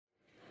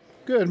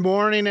Good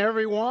morning,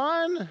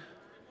 everyone.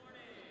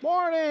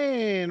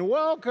 Morning.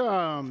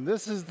 Welcome.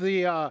 This is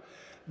the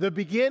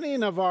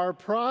beginning of our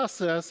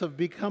process of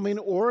becoming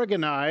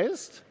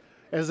organized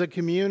as a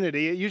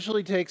community. It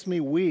usually takes me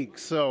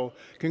weeks, so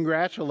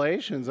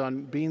congratulations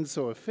on being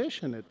so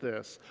efficient at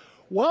this.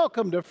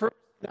 Welcome to First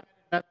United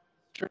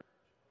Methodist Church.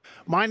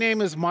 My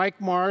name is Mike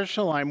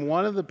Marshall. I'm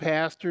one of the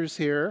pastors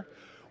here.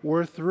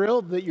 We're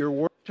thrilled that you're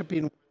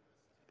worshiping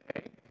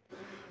today.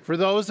 For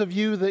those of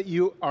you that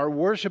you are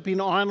worshiping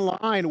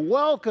online,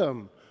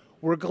 welcome.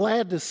 We're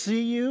glad to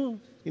see you,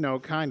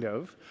 kind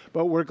of,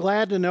 but we're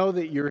glad to know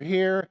that you're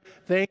here.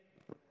 Thank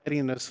you for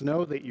letting us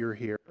know that you're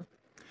here.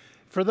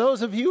 For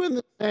those of you in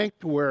the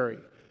sanctuary,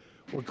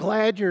 we're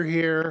glad you're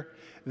here.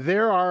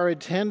 There are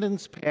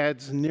attendance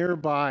pads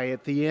nearby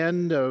at the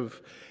end of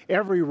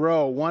every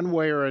row, one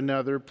way or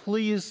another.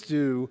 Please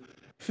do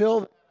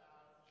fill that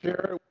out,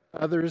 share it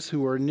with others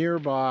who are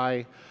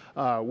nearby.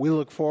 We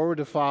look forward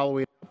to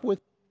following up with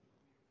you.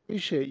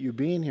 Appreciate you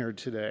being here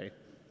today.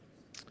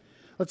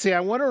 Let's see,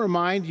 I want to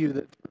remind you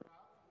that throughout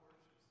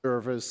the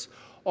service,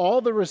 all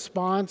the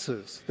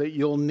responses that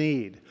you'll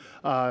need,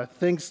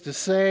 things to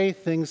say,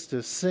 things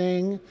to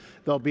sing,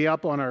 they'll be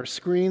up on our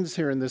screens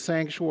here in the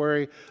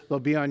sanctuary. They'll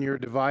be on your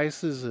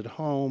devices at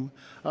home,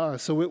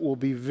 so it will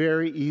be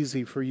very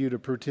easy for you to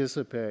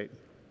participate.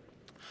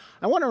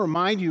 I want to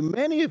remind you,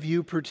 many of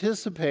you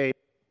participate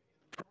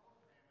in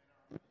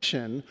the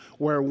mission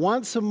where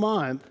once a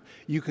month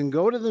you can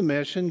go to the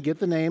mission, get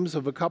the names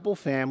of a couple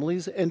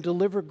families, and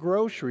deliver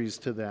groceries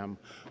to them.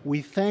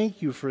 We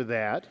thank you for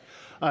that.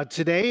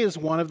 Today is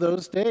one of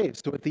those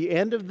days. So at the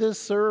end of this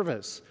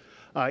service,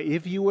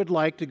 if you would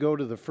like to go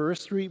to the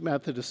First Street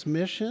Methodist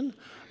Mission,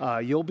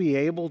 you'll be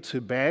able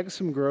to bag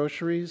some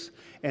groceries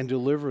and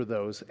deliver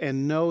those,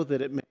 and know that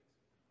it makes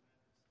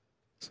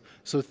sense.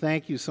 So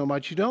thank you so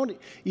much. You don't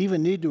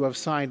even need to have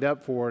signed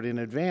up for it in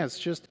advance.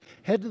 Just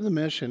head to the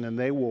mission and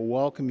they will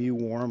welcome you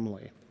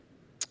warmly.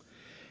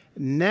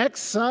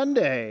 Next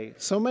Sunday,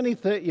 so many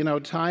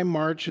time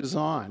marches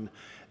on.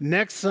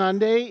 Next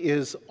Sunday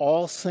is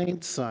All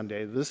Saints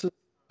Sunday. This is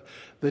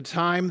the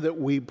time that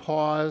we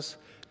pause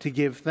to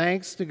give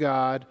thanks to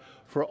God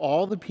for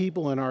all the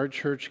people in our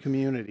church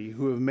community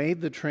who have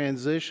made the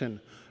transition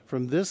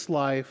from this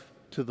life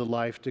to the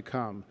life to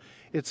come.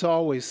 It's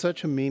always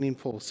such a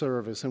meaningful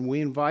service, and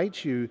we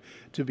invite you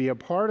to be a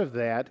part of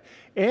that.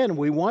 And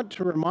we want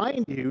to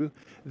remind you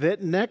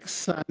that next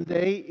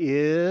Sunday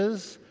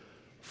is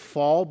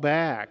fall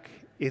back.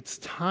 It's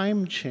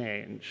time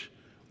change.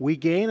 We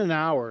gain an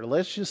hour.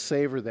 Let's just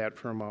savor that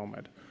for a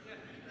moment.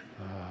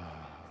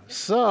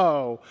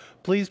 So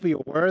please be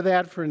aware of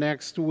that for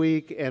next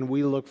week, and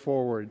we look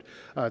forward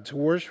to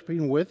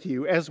worshiping with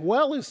you, as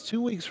well as 2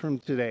 weeks from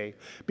today,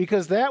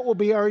 because that will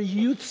be our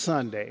Youth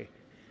Sunday.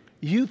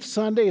 Youth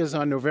Sunday is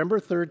on November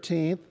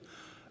 13th.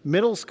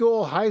 Middle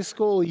school, high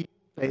school youth,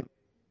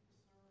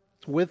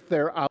 with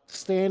their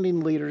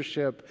outstanding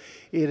leadership,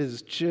 it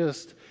is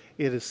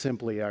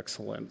simply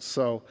excellent.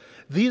 So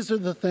these are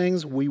the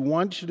things we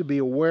want you to be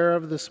aware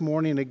of this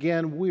morning.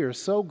 Again, we are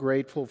so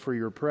grateful for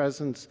your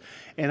presence,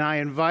 and I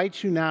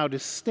invite you now to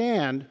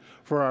stand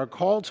for our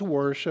call to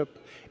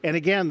worship. And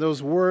again,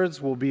 those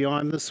words will be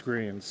on the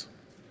screens.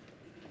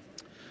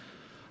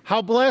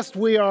 How blessed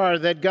we are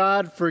that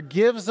God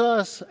forgives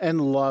us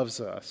and loves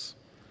us.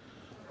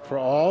 For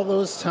all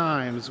those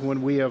times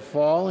when we have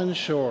fallen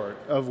short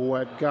of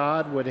what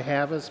God would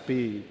have us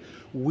be,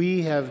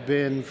 we have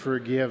been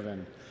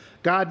forgiven.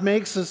 God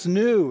makes us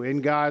new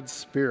in God's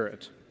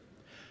Spirit.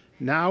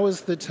 Now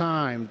is the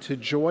time to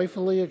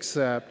joyfully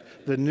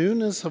accept the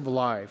newness of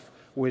life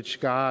which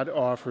God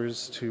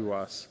offers to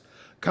us.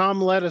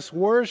 Come, let us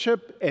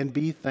worship and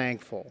be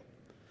thankful.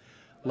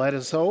 Let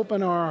us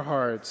open our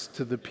hearts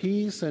to the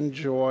peace and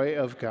joy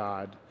of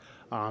God.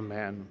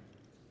 Amen.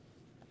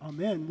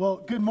 Amen. Well,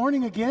 good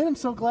morning again. I'm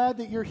so glad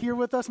that you're here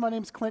with us. My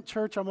name's Clint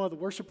Church. I'm one of the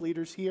worship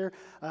leaders here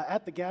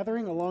at the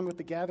Gathering, along with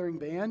the Gathering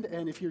Band.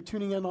 And if you're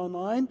tuning in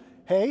online,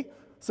 hey,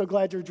 so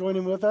glad you're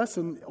joining with us.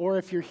 Or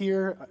if you're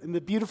here in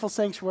the beautiful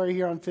sanctuary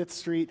here on 5th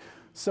Street,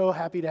 so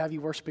happy to have you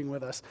worshiping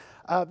with us.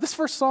 This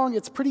first song,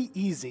 it's pretty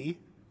easy.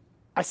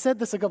 I said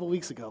this a couple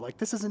weeks ago,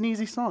 this is an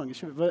easy song.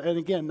 And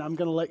again, I'm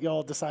going to let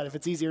y'all decide if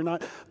it's easy or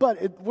not.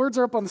 But words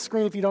are up on the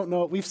screen if you don't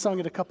know it. We've sung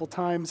it a couple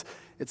times.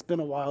 It's been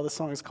a while. This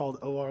song is called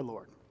 "O Our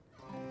Lord."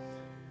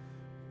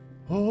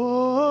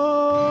 Oh,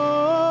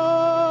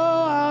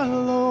 our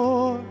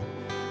Lord,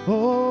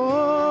 oh,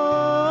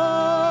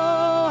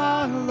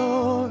 our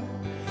Lord,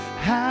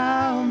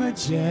 how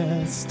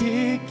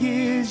majestic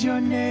is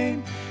your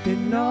name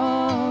in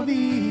all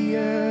the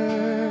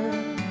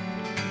earth.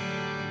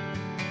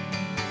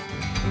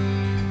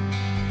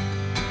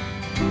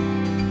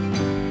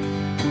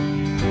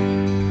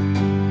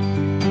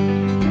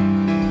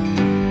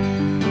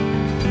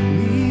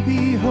 We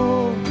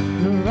behold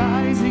the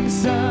rising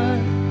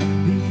sun,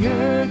 the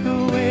earth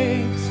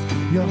awaits,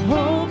 your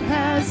hope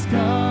has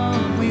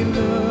come. We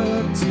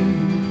look to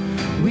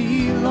you,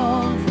 we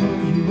long for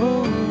you,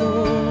 oh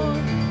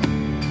Lord.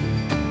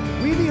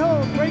 We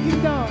behold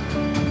breaking dawn,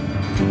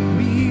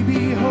 we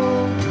behold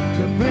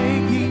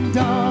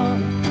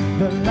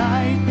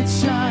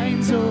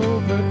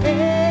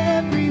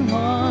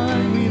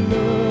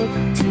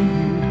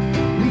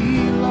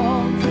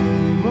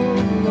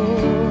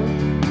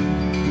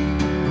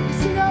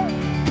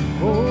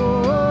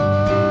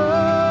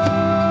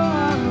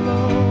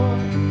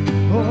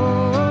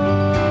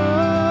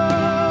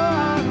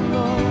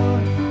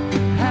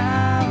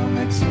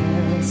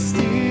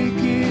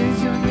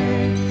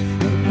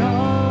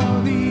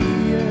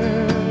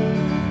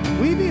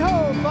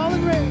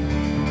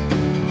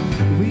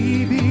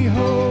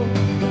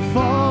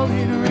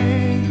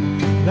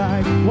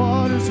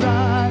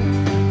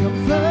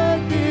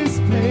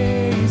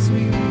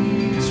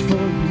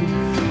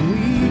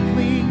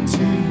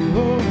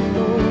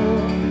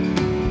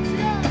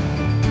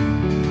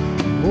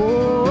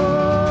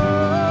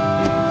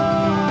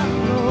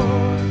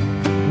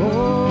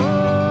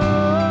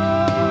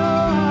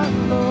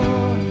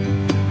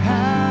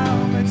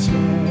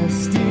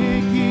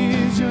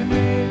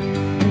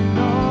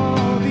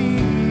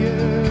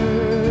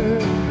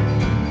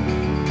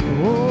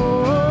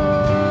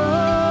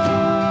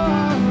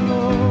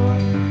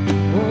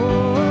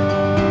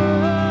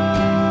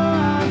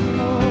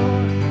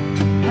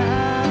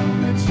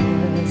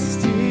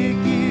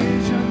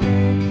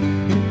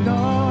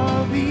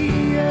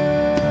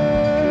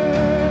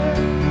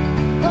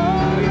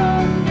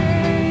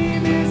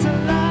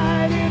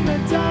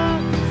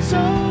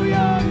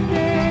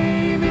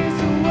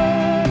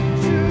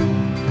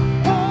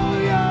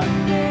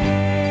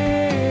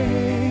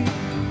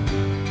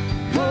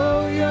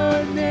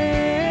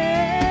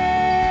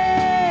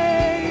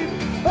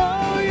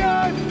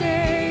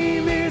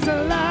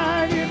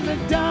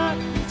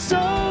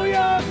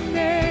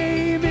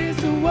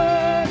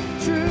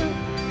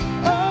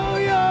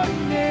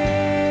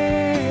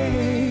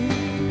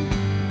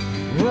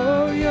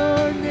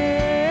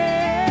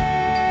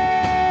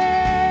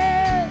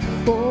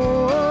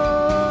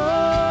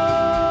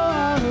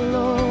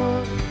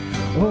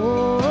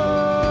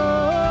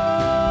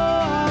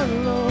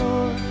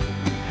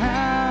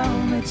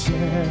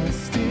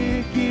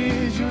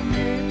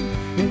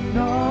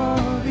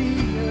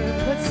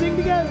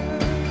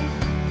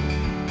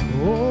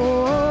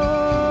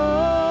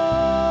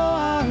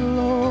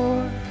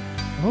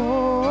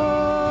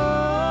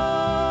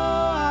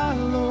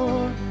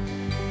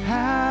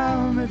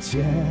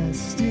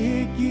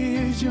Majestic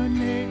is your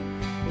name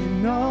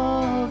in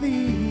all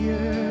the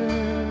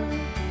earth.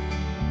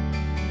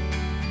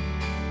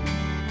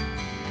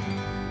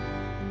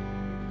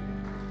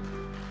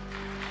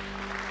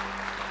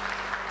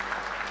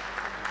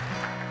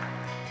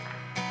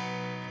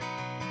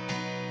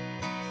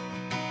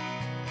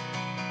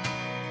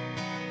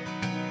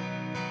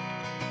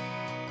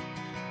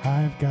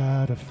 I've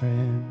got a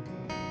friend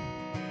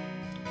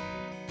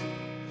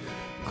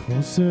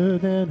closer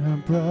than a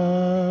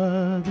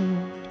brother.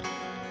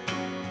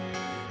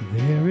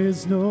 There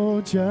is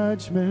no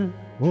judgment.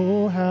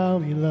 Oh, how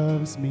he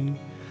loves me.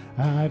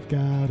 I've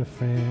got a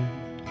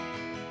friend.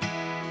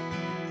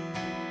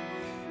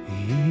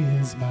 He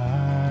is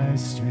my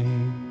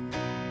strength.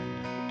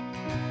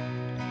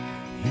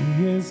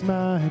 He is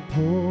my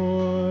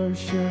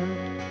portion.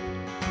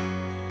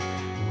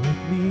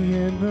 With me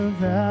in the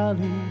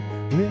valley,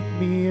 with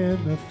me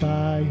in the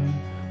fire,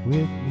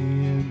 with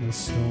me in the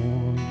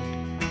storm.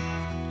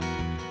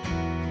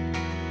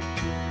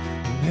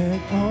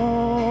 Let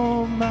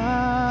all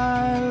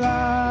my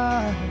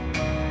life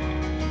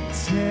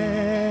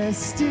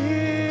testify,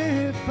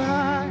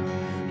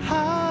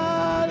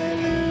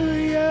 hallelujah.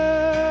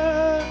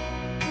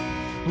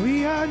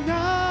 We are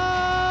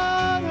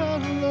not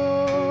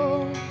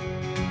alone.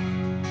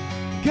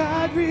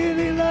 God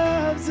really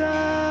loves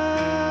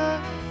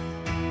us.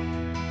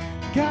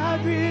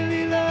 God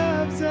really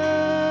loves us.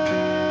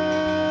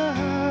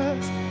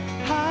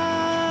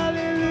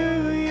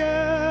 Hallelujah.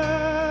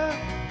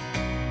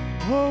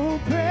 Oh,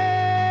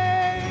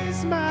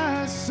 praise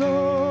my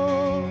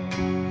soul.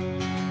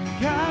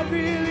 God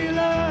really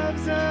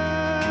loves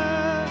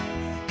us.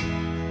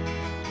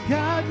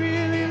 God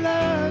really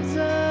loves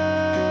us.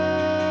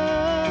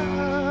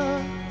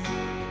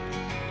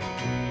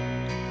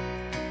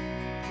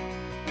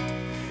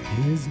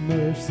 His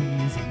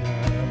mercies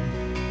enough.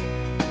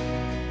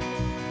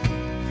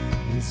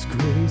 His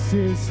grace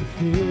is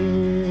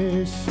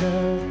sufficient.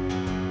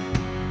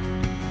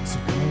 So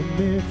come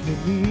if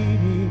you're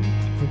needing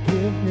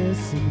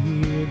forgiveness and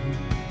healing.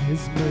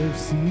 His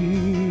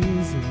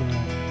mercies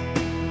enough.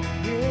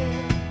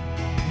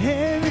 Yeah.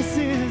 And this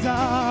is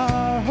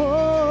our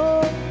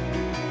hope.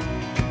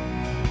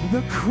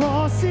 The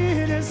cross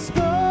it has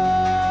spoken.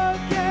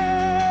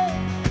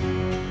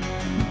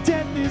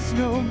 Death is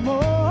no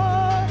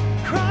more.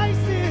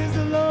 Christ is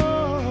the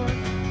Lord.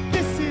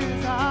 This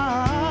is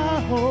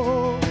our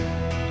hope.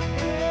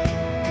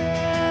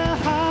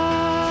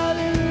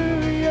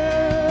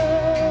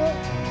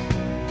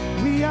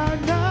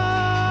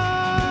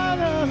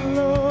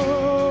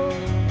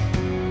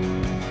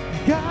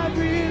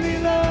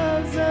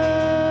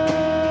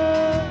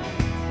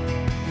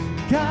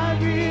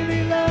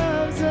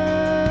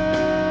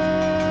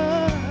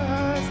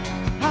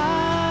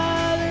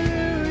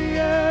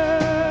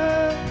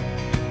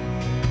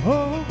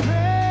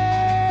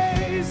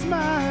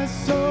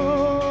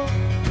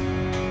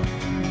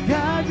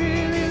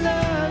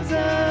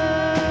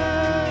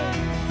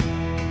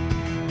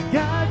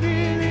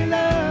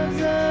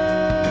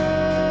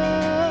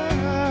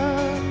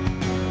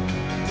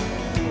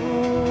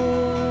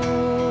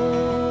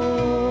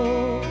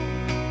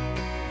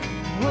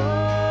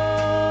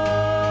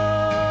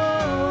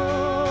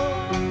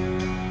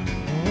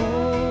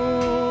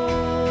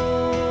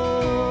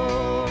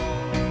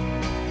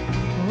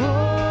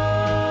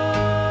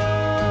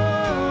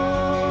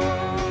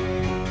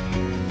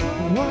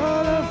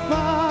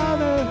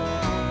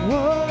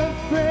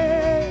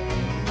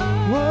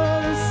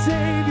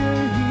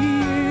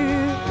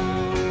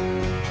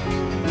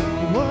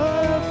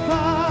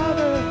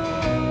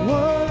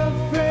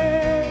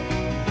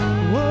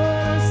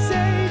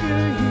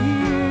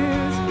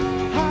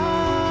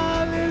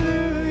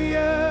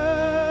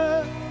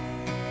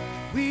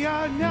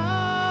 are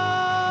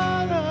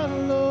not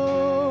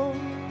alone.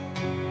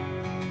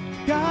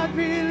 God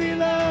really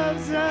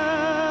loves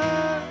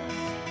us.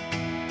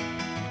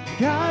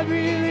 God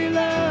really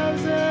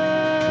loves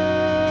us.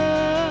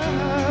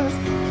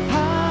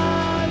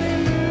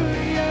 Hallelujah.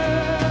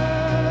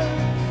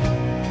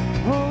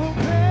 Oh,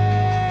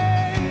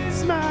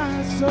 praise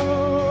my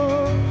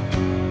soul.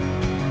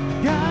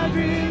 God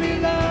really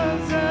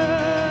loves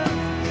us.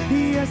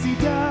 Yes, he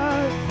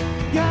does.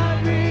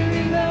 God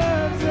really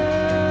loves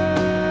us.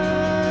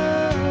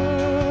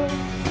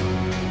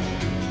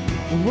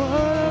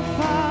 What a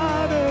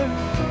Father,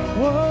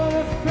 what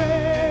a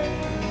friend,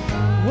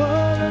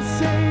 what a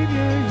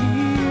Savior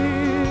he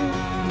is.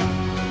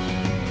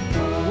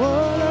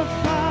 What a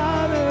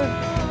Father,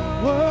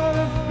 what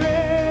a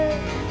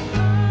friend,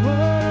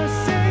 what a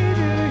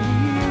Savior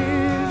he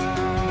is.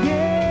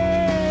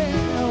 Yeah,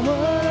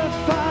 what a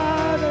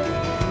Father,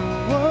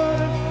 what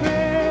a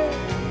friend,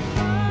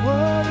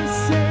 what a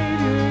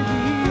Savior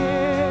he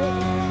is.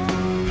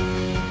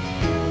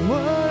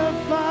 What a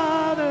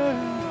Father,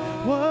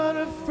 what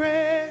a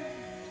friend,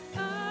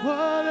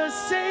 what a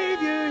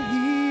Savior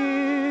he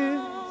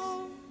is.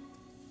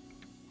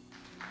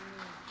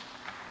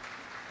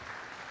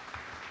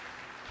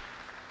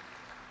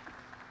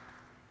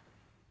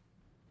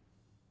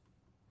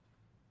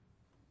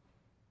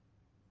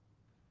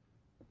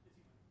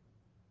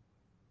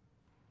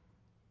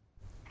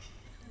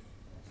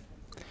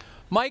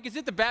 Mike, is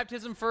it the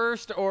baptism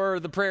first or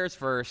the prayers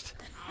first?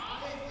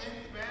 I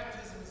think the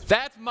baptism is first.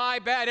 That's my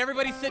bad.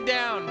 Everybody sit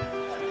down.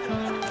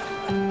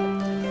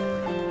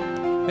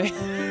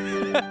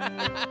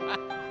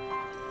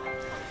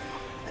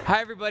 Hi,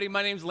 everybody.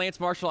 My name's Lance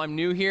Marshall. I'm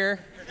new here.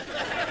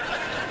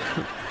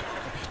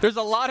 There's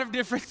a lot of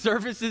different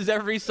services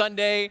every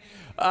Sunday.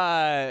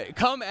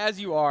 Come as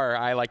you are,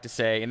 I like to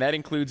say, and that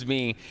includes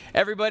me.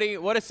 Everybody,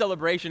 what a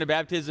celebration a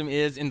baptism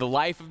is in the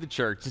life of the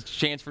church. It's a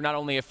chance for not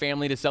only a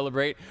family to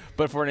celebrate,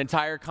 but for an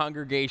entire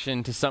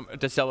congregation to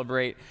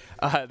celebrate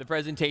the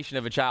presentation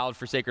of a child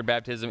for sacred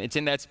baptism. It's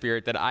in that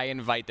spirit that I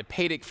invite the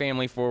Padick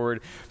family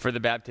forward for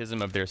the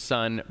baptism of their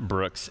son,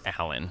 Brooks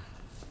Allen.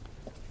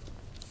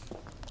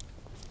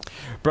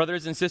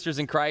 Brothers and sisters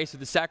in Christ,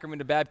 with the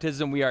sacrament of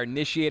baptism, we are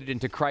initiated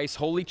into Christ's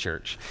holy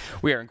church.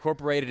 We are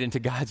incorporated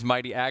into God's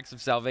mighty acts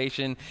of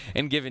salvation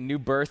and given new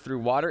birth through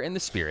water and the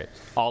Spirit.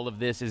 All of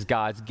this is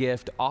God's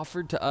gift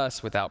offered to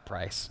us without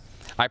price.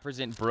 I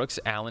present Brooks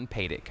Allen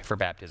Padick for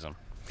baptism.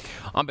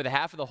 On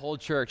behalf of the whole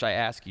church, I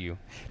ask you,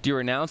 do you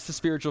renounce the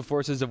spiritual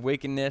forces of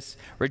wickedness,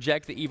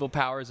 reject the evil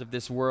powers of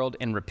this world,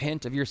 and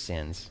repent of your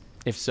sins?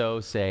 If so,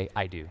 say,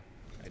 I do.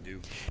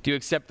 Do you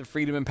accept the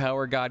freedom and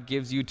power God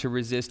gives you to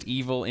resist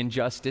evil,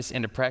 injustice,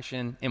 and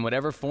oppression in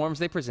whatever forms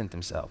they present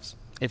themselves?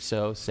 If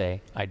so,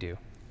 say, I do.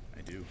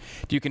 Do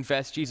you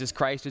confess Jesus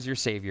Christ as your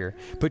Savior,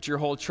 put your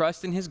whole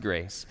trust in His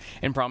grace,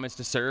 and promise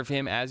to serve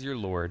Him as your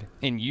Lord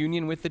in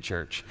union with the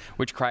church,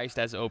 which Christ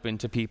has opened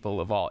to people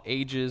of all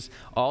ages,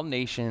 all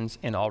nations,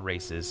 and all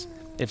races?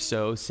 If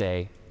so,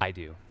 say, I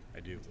do.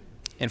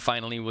 And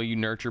finally, will you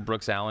nurture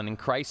Brooks Allen in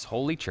Christ's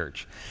holy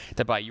church,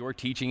 that by your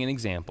teaching and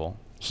example,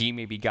 he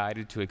may be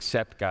guided to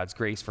accept God's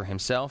grace for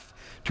himself,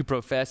 to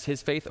profess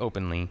his faith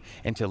openly,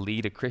 and to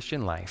lead a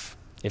Christian life?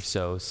 If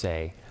so,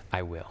 say,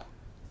 I will.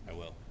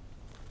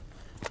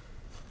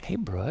 Hey,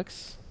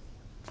 Brooks.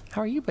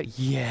 How are you? But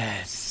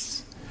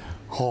yes.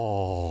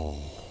 Oh.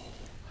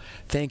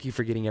 Thank you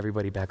for getting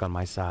everybody back on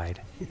my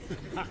side.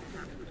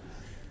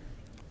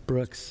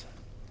 Brooks,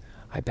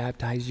 I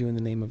baptize you in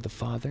the name of the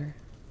Father,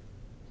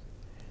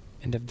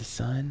 and of the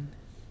Son,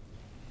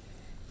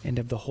 and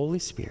of the Holy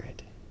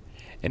Spirit,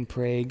 and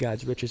pray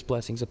God's richest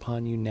blessings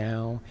upon you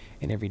now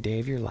and every day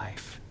of your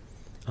life.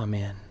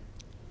 Amen.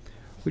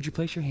 Would you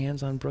place your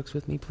hands on Brooks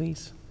with me,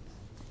 please?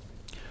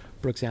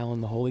 Brooks Allen,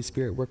 the Holy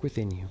Spirit work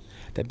within you,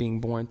 that being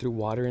born through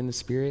water and the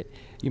Spirit,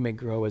 you may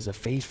grow as a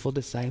faithful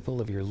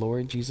disciple of your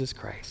Lord Jesus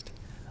Christ.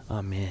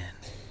 Amen.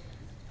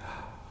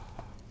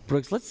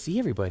 Brooks, let's see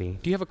everybody.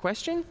 Do you have a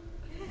question?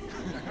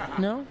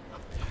 No?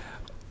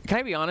 Can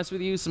I be honest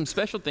with you? Some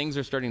special things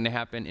are starting to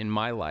happen in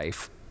my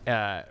life.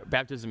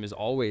 Baptism is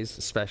always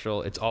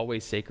special. It's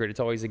always sacred.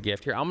 It's always a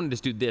gift. Here, I'm going to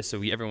just do this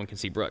so everyone can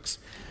see Brooks.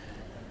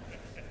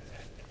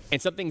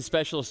 And something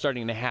special is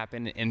starting to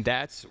happen, and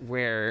that's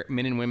where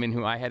men and women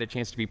who I had a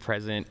chance to be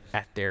present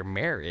at their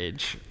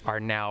marriage are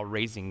now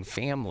raising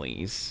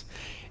families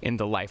in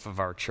the life of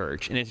our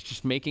church. And it's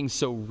just making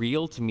so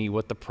real to me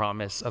what the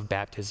promise of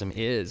baptism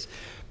is,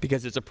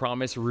 because it's a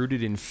promise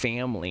rooted in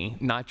family,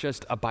 not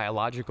just a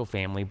biological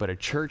family, but a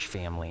church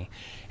family.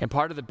 And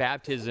part of the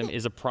baptism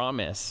is a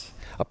promise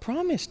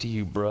to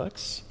you,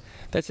 Brooks,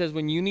 that says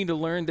when you need to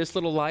learn this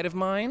little light of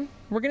mine,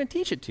 we're going to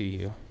teach it to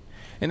you.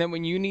 And then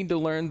when you need to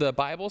learn the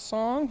Bible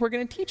song, we're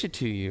going to teach it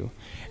to you.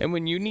 And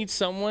when you need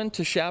someone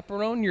to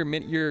chaperone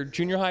your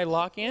junior high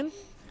lock-in,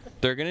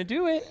 they're going to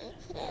do it.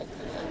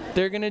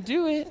 They're going to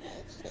do it.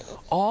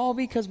 All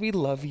because we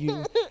love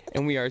you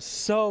and we are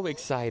so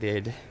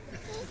excited.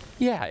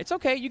 Yeah, it's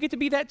okay. You get to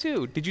be that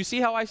too. Did you see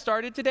how I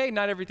started today?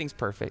 Not everything's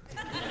perfect.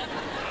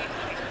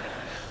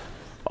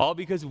 all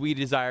because we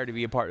desire to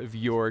be a part of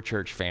your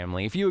church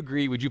family. If you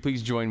agree, would you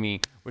please join me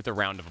with a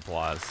round of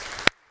applause?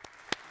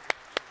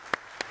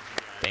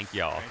 Thank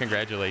you all.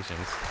 Congratulations.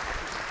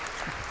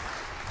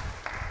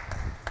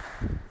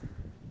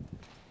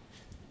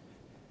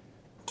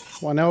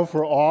 Well, I know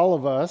for all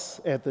of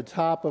us, at the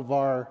top of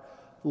our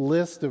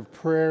list of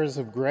prayers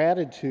of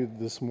gratitude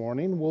this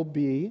morning will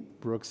be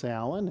Brooks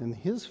Allen and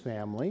his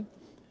family.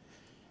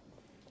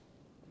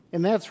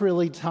 And that's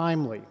really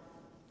timely,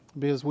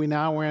 because we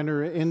now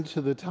enter into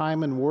the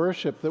time in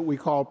worship that we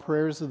call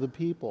prayers of the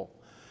people.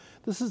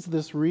 This is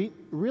this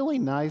really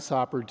nice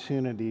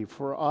opportunity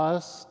for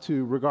us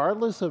to,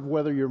 regardless of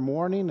whether your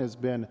morning has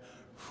been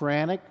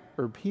frantic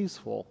or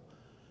peaceful,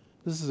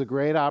 this is a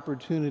great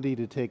opportunity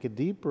to take a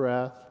deep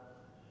breath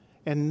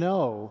and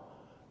know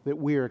that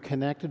we are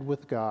connected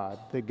with God,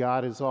 that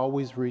God is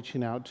always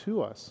reaching out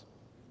to us.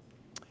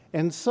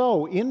 And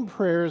so, in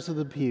prayers of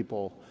the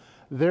people,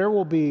 there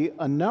will be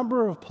a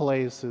number of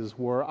places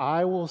where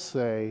I will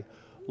say,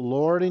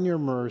 Lord, in your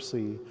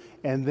mercy,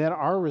 and then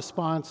our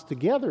response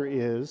together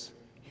is,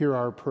 hear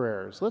our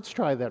prayers. Let's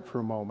try that for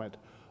a moment.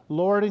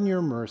 Lord, in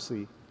your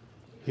mercy,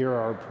 hear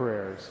our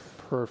prayers.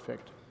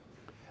 Perfect.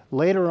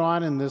 Later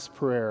on in this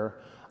prayer,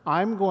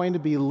 I'm going to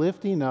be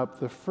lifting up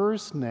the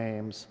first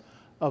names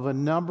of a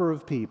number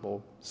of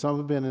people. Some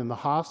have been in the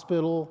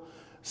hospital,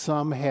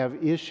 some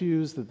have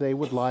issues that they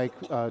would like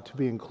to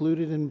be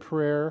included in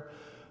prayer.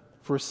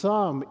 For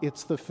some,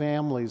 it's the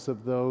families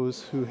of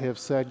those who have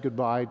said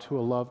goodbye to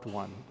a loved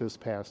one this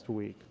past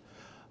week.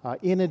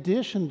 In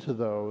addition to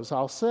those,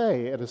 I'll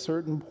say at a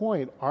certain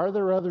point, are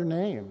there other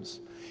names?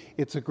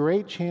 It's a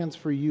great chance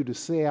for you to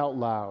say out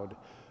loud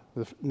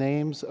the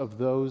names of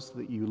those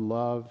that you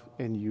love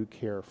and you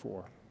care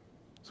for.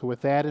 So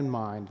with that in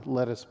mind,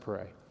 let us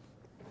pray.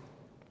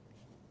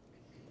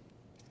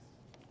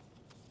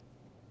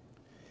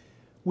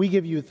 We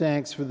give you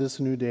thanks for this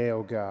new day,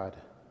 O God.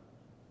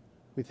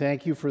 We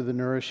thank you for the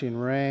nourishing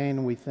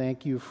rain. We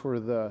thank you for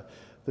the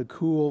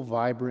cool,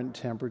 vibrant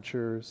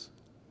temperatures.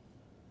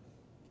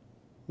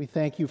 We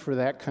thank you for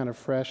that kind of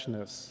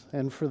freshness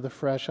and for the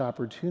fresh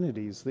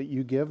opportunities that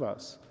you give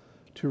us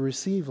to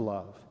receive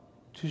love,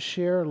 to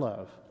share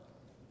love,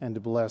 and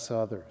to bless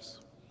others.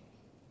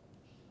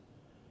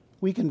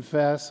 We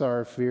confess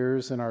our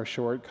fears and our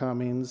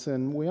shortcomings,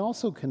 and we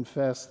also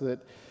confess that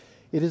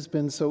it has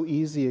been so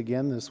easy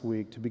again this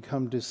week to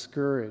become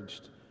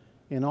discouraged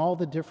in all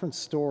the different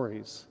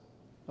stories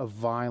of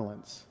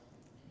violence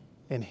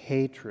and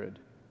hatred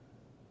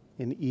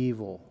and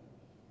evil.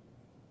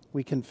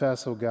 We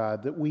confess, O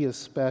God, that we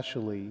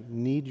especially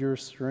need your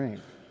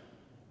strength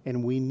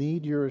and we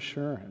need your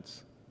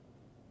assurance.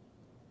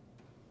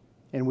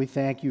 And we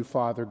thank you,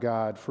 Father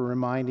God, for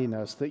reminding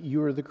us that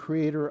you are the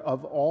creator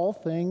of all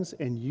things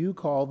and you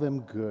call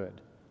them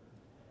good.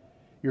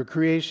 Your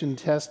creation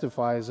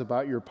testifies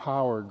about your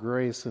power,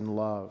 grace, and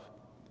love.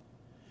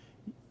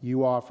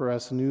 You offer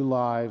us new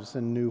lives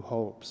and new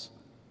hopes.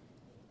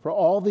 For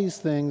all these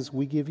things,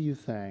 we give you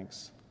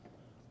thanks.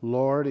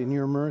 Lord, in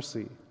your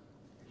mercy,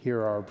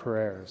 hear our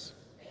prayers.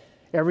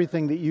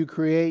 Everything that you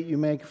create, you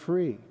make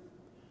free.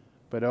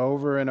 But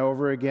over and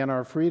over again,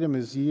 our freedom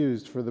is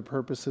used for the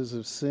purposes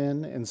of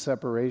sin and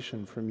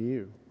separation from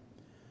you.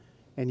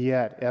 And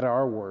yet, at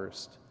our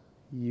worst,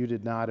 you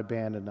did not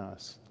abandon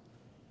us.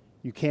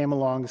 You came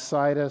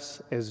alongside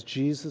us as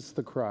Jesus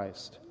the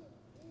Christ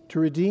to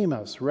redeem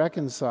us,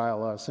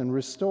 reconcile us, and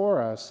restore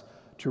us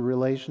to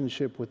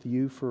relationship with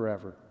you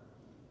forever.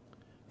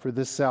 For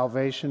this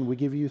salvation, we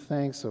give you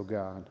thanks, O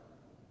God.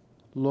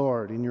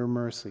 Lord, in your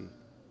mercy,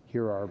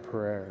 hear our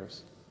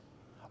prayers.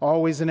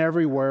 Always and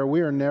everywhere,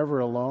 we are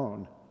never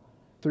alone.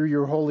 Through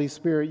your Holy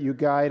Spirit, you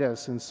guide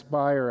us,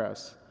 inspire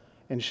us,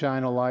 and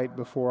shine a light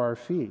before our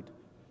feet,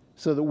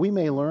 so that we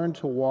may learn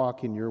to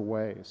walk in your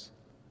ways.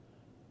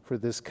 For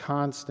this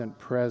constant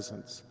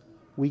presence,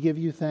 we give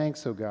you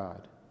thanks, O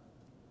God.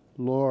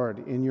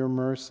 Lord, in your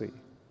mercy,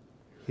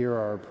 hear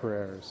our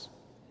prayers.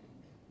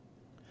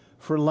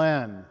 For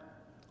Len,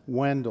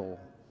 Wendell,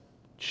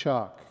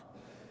 Chuck,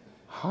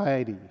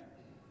 Heidi,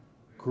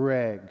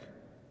 Greg,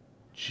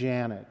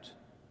 Janet,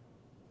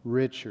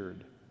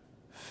 Richard,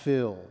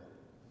 Phil,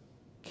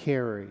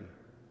 Carrie,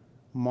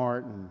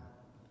 Martin,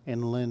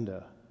 and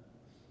Linda.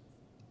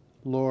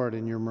 Lord,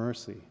 in your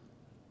mercy,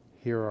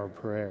 hear our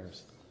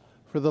prayers.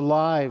 For the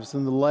lives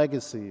and the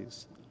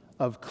legacies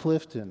of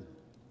Clifton,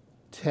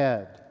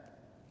 Ted,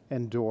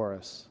 and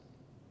Doris.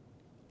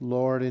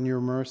 Lord, in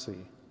your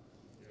mercy,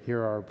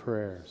 hear our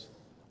prayers.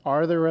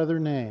 Are there other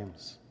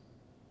names?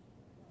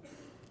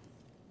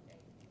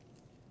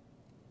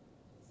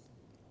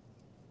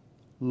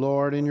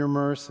 Lord, in your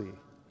mercy,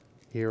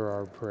 hear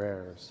our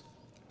prayers.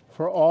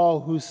 For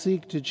all who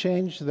seek to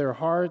change their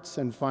hearts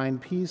and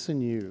find peace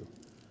in you,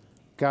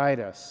 guide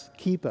us,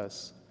 keep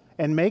us,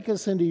 and make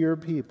us into your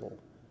people.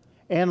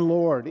 And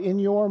Lord, in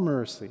your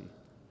mercy,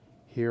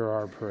 hear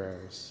our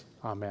prayers.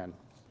 Amen.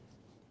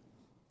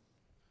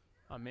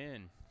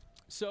 Amen.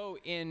 So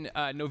in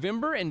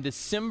November and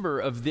December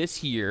of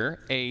this year,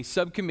 a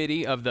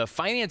subcommittee of the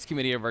finance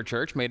committee of our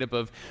church, made up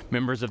of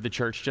members of the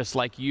church just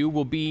like you,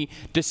 will be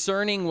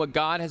discerning what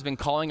God has been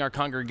calling our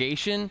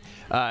congregation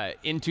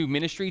into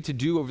ministry to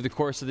do over the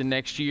course of the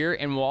next year,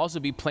 and we'll also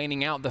be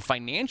planning out the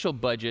financial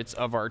budgets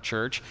of our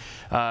church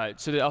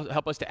so that'll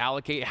help us to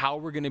allocate how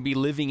we're going to be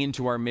living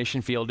into our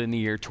mission field in the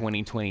year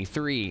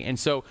 2023. And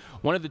so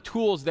one of the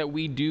tools that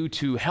we do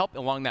to help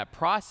along that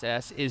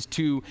process is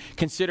to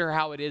consider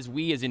how it is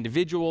we as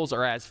individuals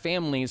or as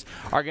families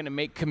are going to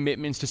make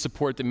commitments to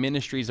support the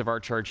ministries of our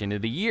church into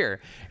the year.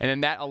 And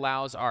then that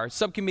allows our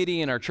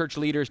subcommittee and our church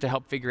leaders to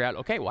help figure out,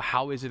 okay, well,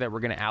 how is it that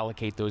we're going to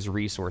allocate those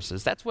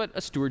resources? That's what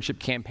a stewardship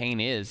campaign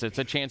is. It's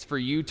a chance for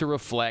you to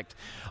reflect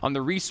on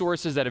the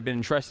resources that have been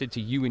entrusted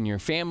to you and your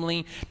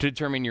family, to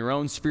determine your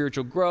own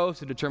spiritual growth,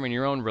 to determine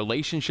your own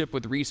relationship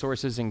with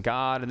resources in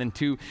God, and then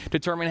to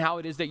determine how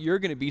it is that you're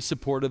going to be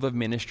supportive of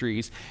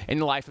ministries in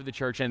the life of the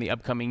church in the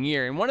upcoming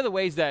year. And one of the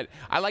ways that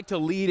I like to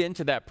lead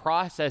into that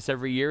process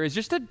every year is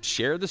just to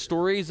share the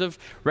stories of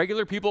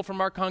regular people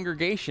from our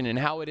congregation and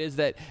how it is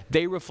that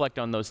they reflect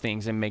on those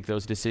things and make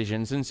those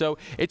decisions. And so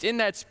it's in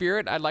that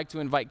spirit I'd like to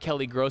invite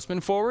Kelly Grossman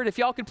forward. If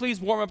y'all could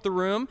please warm up the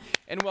room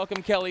and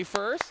welcome Kelly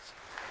first.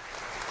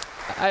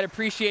 I'd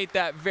appreciate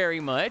that very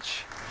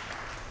much.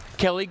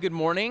 Kelly, good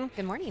morning.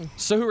 Good morning.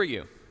 So who are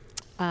you?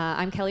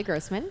 I'm Kelly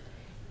Grossman,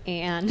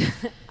 and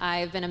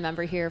I've been a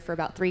member here for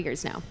about 3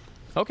 years now.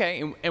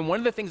 Okay, and one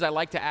of the things I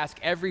like to ask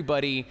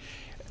everybody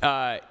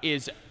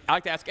is, I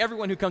like to ask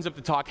everyone who comes up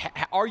to talk,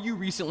 are you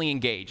recently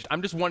engaged?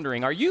 I'm just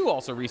wondering, are you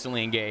also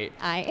recently engaged?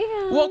 I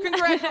am. Well,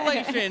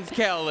 congratulations,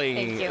 Kelly.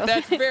 Thank you.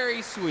 That's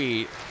very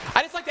sweet.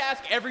 I just like to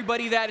ask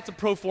everybody that. It's a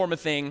pro forma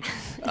thing.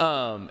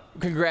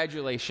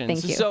 Congratulations.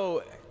 Thank you.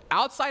 So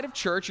outside of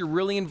church, you're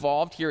really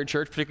involved here at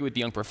church, particularly with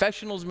the Young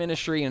Professionals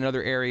Ministry and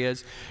other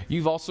areas.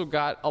 You've also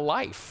got a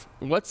life.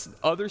 What's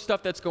other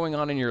stuff that's going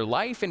on in your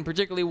life? And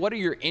particularly, what are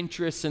your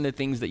interests in the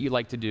things that you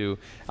like to do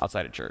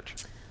outside of church?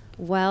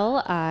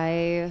 Well,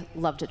 I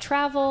love to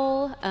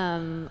travel.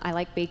 I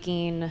like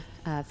baking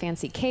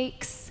fancy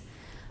cakes.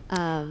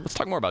 Let's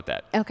talk more about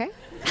that. Okay.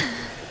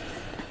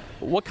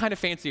 What kind of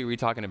fancy are we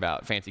talking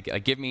about? Fancy?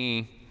 Give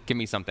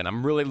me something.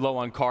 I'm really low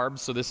on carbs,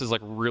 so this is like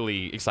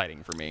really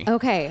exciting for me.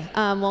 Okay.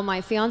 Well,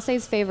 my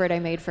fiance's favorite I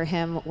made for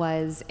him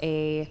was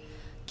a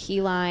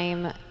key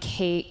lime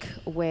cake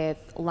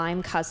with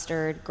lime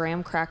custard,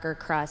 graham cracker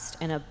crust,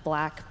 and a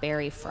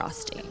blackberry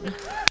frosting.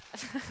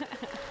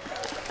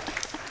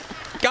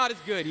 God is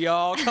good,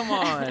 y'all. Come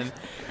on.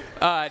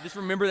 Just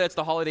remember that's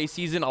the holiday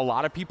season. A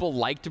lot of people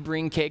like to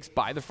bring cakes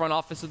by the front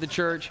office of the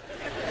church.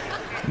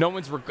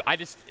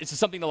 It's just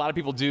something a lot of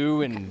people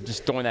do, and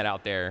just throwing that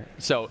out there.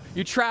 So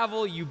you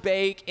travel, you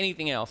bake,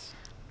 anything else?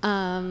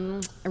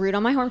 I root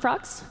on my Horned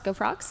Frogs. Go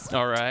Frogs.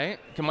 All right.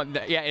 Come on.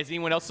 Yeah, is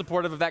anyone else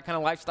supportive of that kind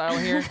of lifestyle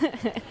here?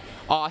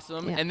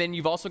 Awesome. Yeah. And then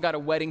you've also got a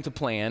wedding to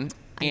plan.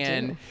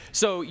 I do.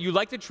 So you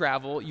like to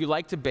travel, you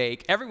like to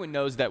bake. Everyone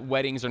knows that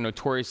weddings are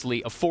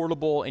notoriously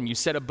affordable, and you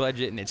set a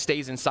budget and it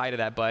stays inside of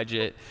that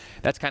budget.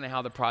 That's kind of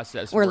how the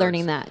process works. We're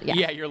learning that, yeah.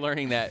 Yeah, you're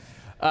learning that.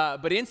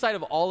 But inside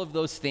of all of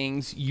those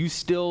things, you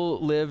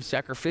still live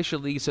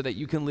sacrificially so that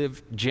you can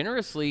live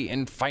generously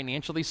and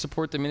financially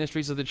support the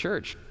ministries of the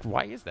church.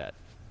 Why is that?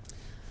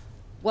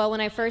 Well,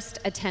 when I first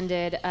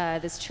attended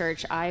this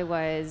church, I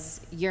was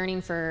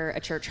yearning for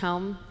a church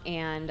home,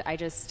 and I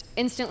just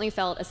instantly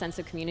felt a sense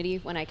of community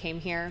when I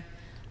came here.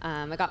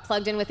 I got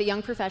plugged in with the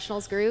Young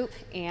Professionals group,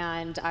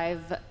 and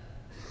I've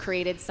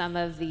created some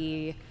of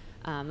the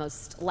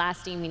most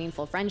lasting,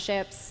 meaningful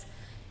friendships,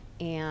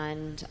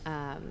 and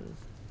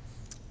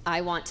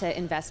I want to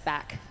invest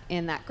back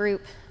in that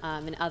group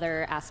and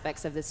other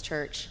aspects of this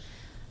church.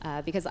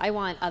 Because I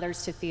want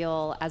others to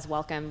feel as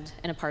welcomed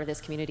and a part of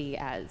this community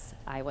as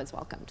I was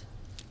welcomed.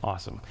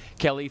 Awesome.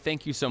 Kelly,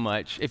 thank you so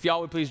much. If y'all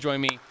would please join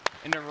me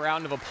in a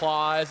round of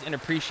applause and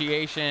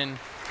appreciation.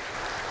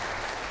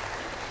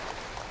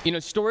 You know,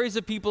 stories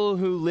of people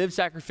who live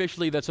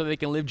sacrificially so they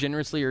can live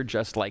generously are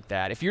just like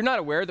that. If you're not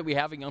aware that we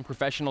have a Young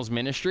Professionals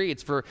Ministry,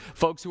 it's for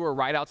folks who are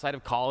right outside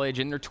of college,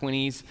 in their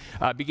 20s,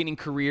 beginning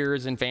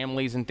careers and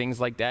families and things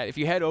like that. If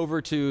you head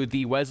over to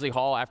the Wesley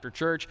Hall after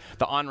church,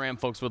 the on-ramp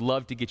folks would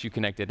love to get you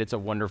connected. It's a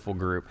wonderful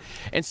group.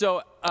 And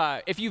so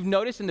if you've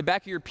noticed in the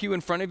back of your pew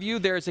in front of you,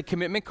 there's a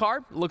commitment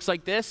card. It looks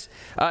like this.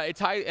 It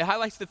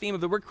highlights the theme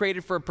of that we're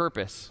created for a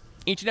purpose.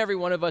 Each and every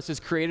one of us is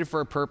created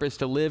for a purpose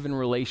to live in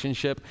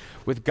relationship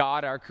with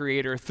God, our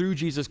Creator, through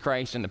Jesus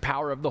Christ and the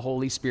power of the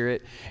Holy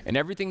Spirit. And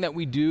everything that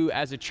we do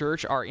as a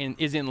church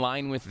is in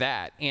line with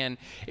that. And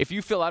if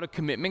you fill out a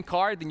commitment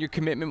card, then your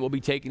commitment will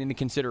be taken into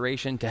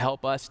consideration to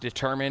help us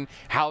determine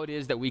how it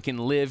is that we can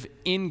live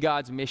in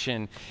God's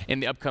mission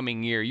in the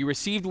upcoming year. You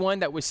received one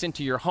that was sent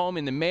to your home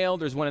in the mail.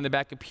 There's one in the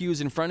back of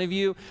pews in front of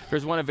you.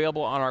 There's one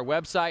available on our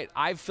website.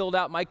 I've filled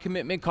out my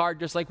commitment card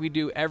just like we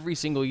do every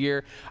single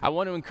year. I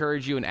want to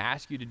encourage you and ask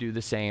ask you to do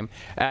the same.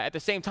 At the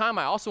same time,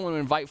 I also want to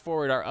invite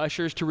forward our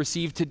ushers to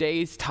receive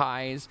today's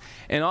tithes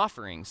and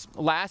offerings.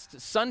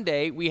 Last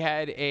Sunday, we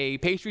had a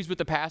Pastries with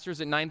the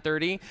Pastors at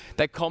 9:30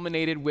 that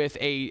culminated with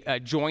a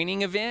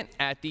joining event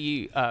at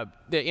the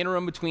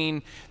interim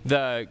between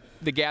the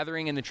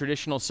gathering and the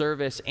traditional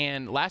service.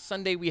 And last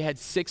Sunday, we had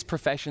 6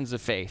 professions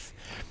of faith.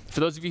 For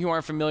those of you who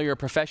aren't familiar, a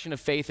profession of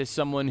faith is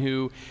someone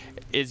who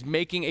is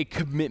making a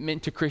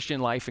commitment to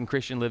Christian life and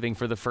Christian living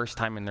for the first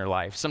time in their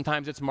life.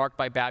 Sometimes it's marked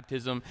by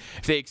baptism.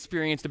 If they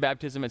experienced a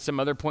baptism at some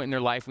other point in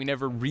their life, we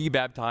never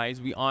rebaptize.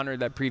 We honor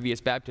that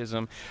previous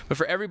baptism. But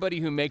for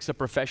everybody who makes a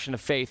profession of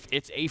faith,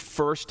 it's a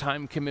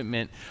first-time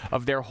commitment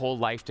of their whole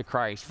life to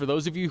Christ. For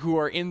those of you who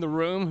are in the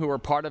room, who are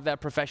part of that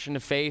profession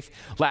of faith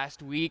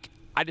last week,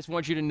 I just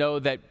want you to know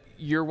that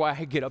you're why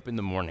I get up in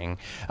the morning.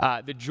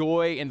 The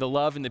joy and the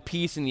love and the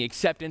peace and the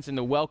acceptance and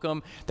the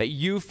welcome that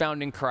you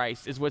found in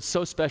Christ is what's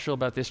so special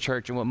about this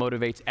church and what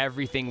motivates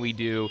everything we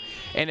do.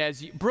 And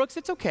Brooks,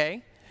 it's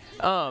okay.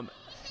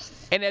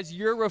 And as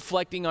you're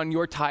reflecting on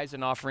your tithes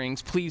and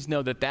offerings, please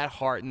know that that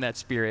heart and that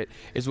spirit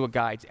is what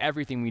guides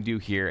everything we do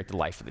here at the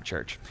Life of the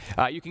Church.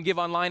 You can give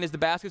online as the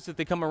baskets that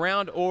they come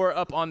around or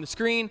up on the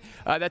screen.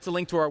 That's a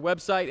link to our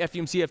website,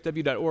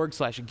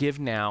 fumcfw.org/give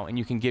now, and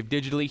you can give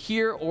digitally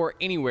here or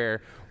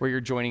anywhere where you're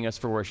joining us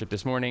for worship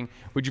this morning.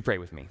 Would you pray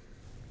with me?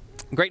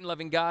 Great and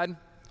loving God,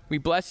 we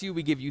bless you,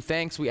 we give you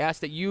thanks. We ask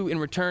that you in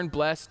return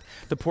bless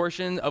the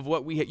portion of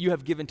what you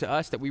have given to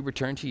us that we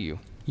return to you.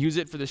 Use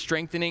it for the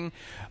strengthening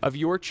of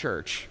your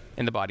church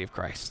in the body of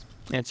Christ.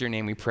 Answer your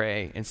name we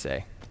pray and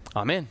say,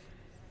 Amen.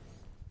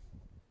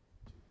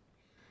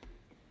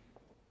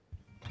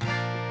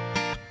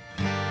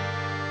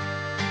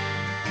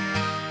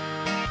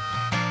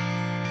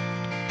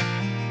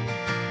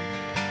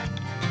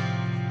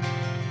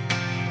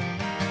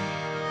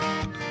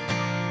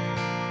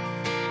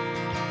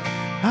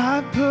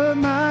 I put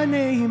my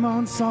name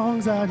on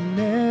songs I'd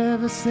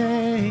never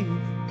sang.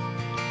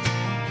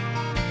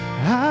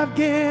 I've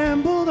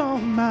gambled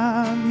on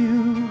my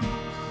muse.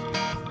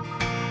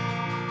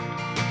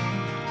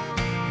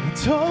 I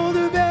told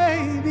her,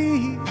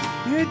 baby,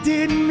 it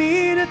didn't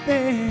mean a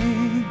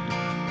thing.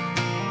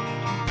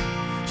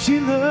 She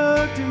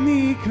looked at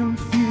me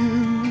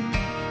confused,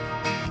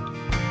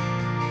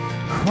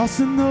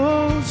 crossing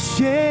those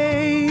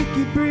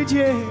shaky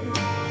bridges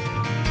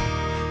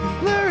and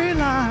blurry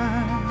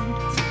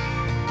lines,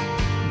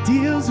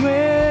 deals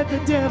with the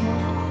devil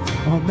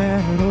on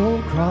that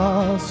old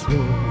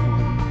crossroad.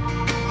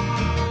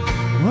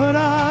 What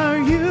are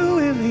you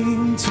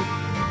willing to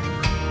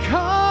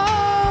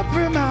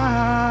compromise?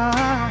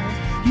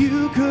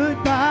 You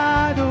could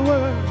buy the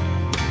world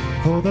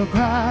for the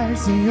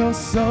price of your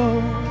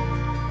soul.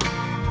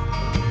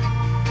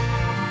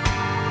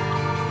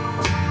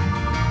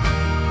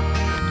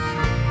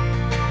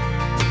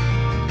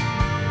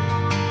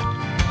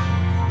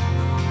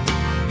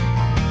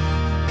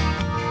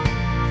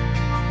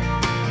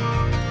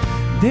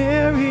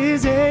 There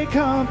is a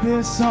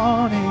compass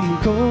on a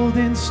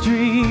golden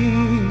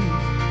string,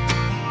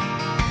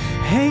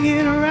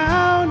 hanging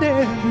around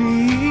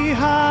every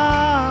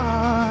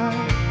heart.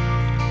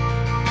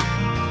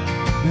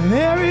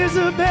 There is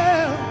a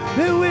bell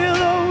that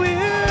will or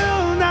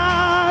will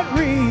not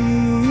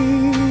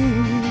ring.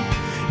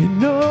 It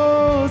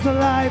knows the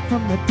light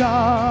from the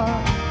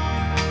dark.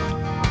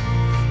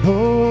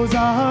 Those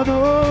are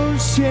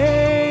those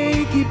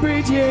shaky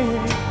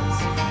bridges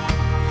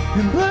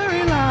and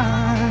blurry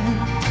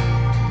lines,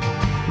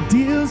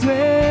 deals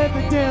with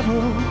the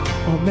devil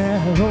on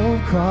that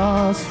old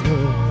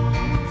crossroads.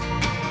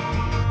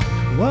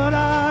 What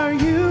are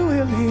you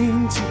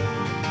willing to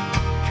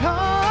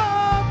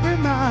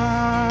compromise?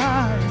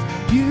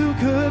 You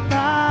could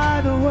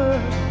buy the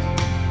world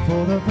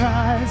for the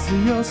price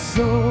of your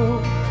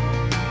soul.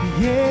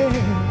 Yeah.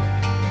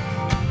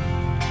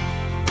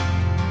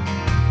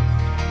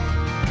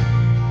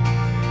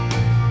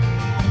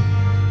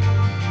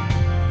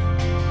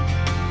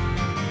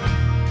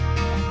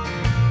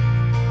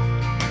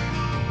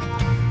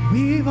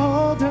 We've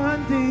all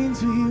done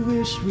things we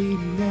wish we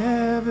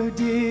never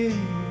did.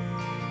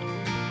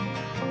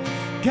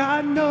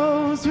 God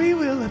knows we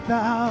will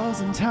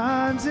 1,000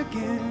 times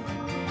again.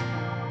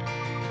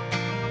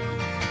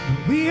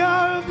 We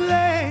are a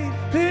blade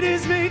that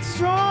is made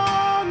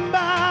strong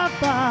by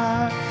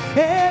fire.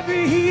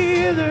 Every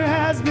healer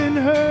has been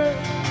hurt.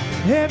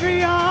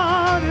 Every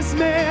honest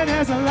man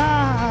has a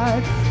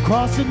life.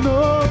 Crossing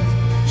those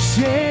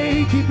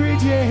shaky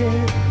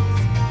bridges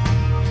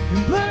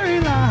and blurry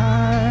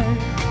lines,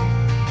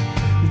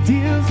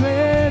 deals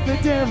with the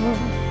devil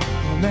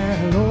on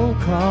that old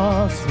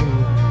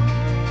crossroad.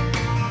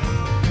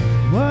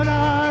 What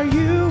are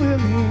you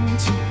willing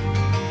to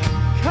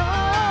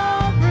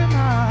compromise?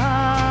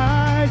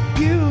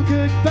 You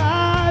could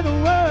buy the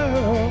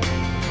world,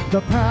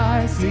 the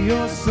price of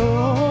your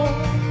soul.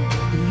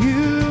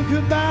 You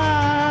could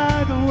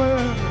buy the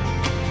world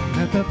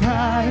at the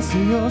price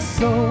of your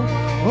soul.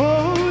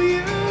 Oh,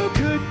 you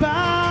could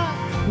buy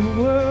the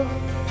world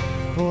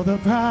for the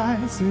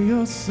price of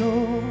your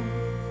soul.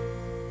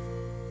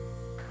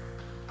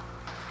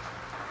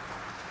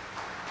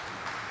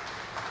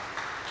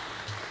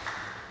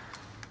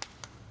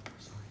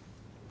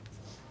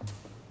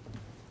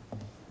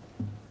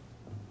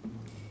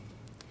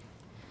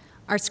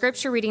 Our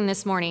scripture reading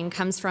this morning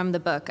comes from the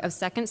book of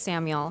 2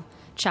 Samuel,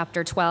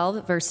 chapter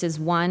 12, verses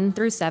 1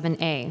 through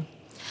 7a.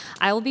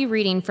 I will be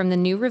reading from the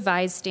New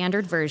Revised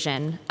Standard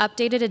Version,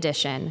 Updated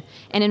Edition,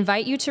 and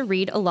invite you to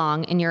read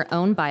along in your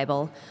own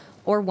Bible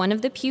or one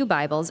of the Pew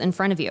Bibles in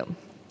front of you.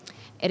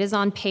 It is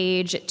on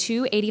page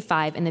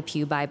 285 in the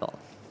Pew Bible.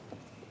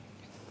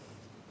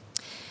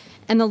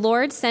 And the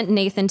Lord sent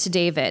Nathan to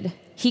David.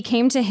 He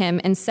came to him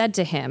and said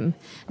to him,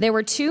 "There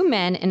were 2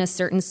 men in a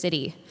certain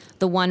city,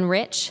 the one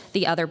rich,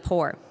 the other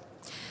poor.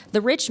 The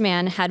rich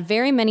man had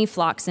very many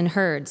flocks and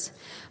herds,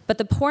 but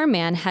the poor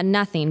man had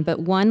nothing but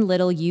one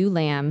little ewe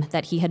lamb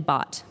that he had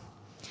bought.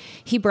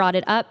 He brought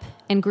it up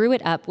and grew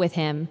it up with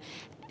him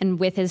and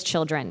with his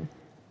children.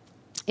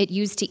 It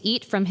used to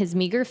eat from his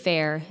meager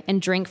fare and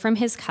drink from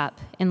his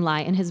cup and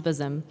lie in his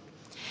bosom,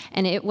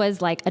 and it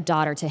was like a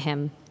daughter to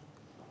him.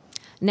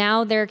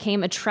 Now there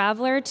came a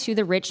traveler to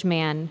the rich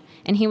man,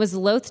 and he was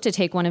loath to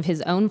take one of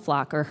his own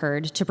flock or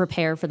herd to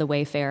prepare for the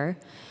wayfarer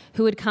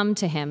who had come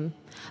to him.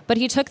 But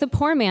he took the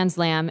poor man's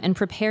lamb and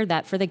prepared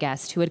that for the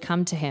guest who had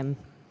come to him.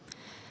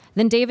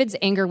 Then David's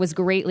anger was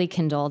greatly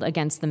kindled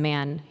against the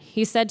man.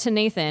 He said to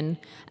Nathan,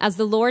 'As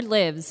the Lord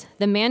lives,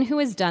 the man who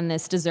has done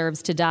this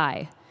deserves to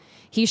die.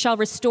 He shall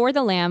restore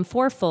the lamb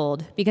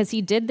fourfold because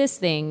he did this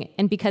thing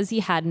and because he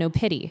had no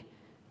pity.'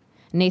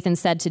 Nathan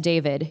said to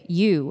David,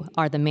 'You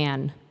are the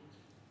man.'"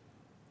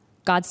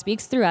 God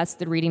speaks through us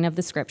the reading of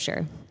the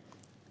scripture.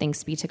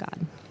 Thanks be to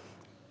God.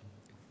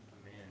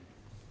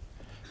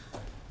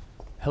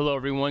 Hello,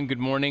 everyone. Good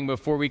morning.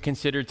 Before we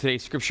consider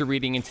today's scripture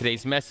reading and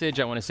today's message,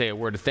 I want to say a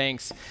word of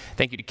thanks.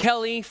 Thank you to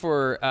Kelly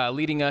for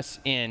leading us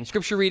in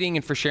scripture reading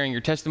and for sharing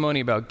your testimony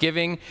about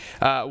giving.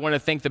 I want to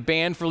thank the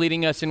band for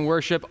leading us in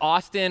worship.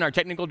 Austin, our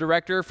technical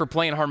director, for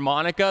playing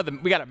harmonica.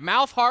 We got a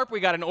mouth harp.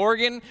 We got an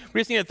organ. We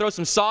just need to throw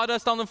some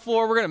sawdust on the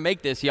floor. We're going to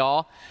make this,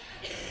 y'all.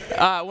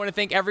 I want to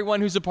thank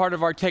everyone who's a part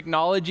of our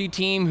technology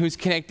team who's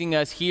connecting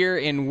us here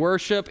in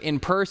worship, in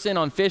person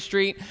on Fish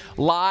Street,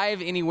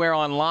 live anywhere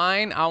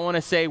online. I want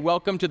to say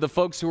welcome to the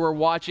folks who are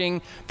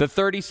watching the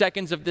 30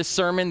 seconds of this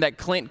sermon that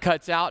Clint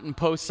cuts out and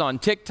posts on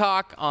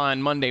TikTok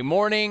on Monday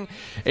morning.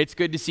 It's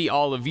good to see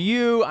all of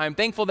you. I'm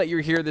thankful that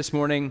you're here this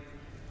morning.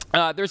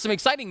 There's some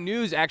exciting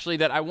news, actually,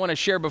 that I want to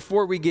share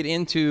before we get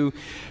into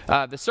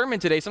the sermon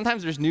today.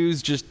 Sometimes there's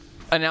news just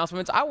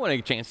announcements I want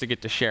a chance to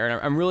get to share,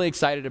 and I'm really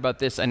excited about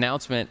this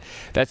announcement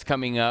that's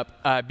coming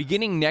up.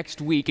 Beginning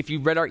next week, if you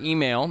read our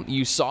email,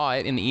 you saw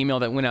it in the email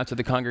that went out to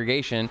the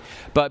congregation,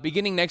 but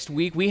beginning next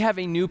week, we have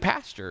a new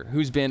pastor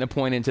who's been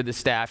appointed to the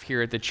staff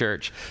here at the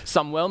church.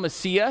 Samuel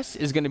Macias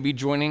is going to be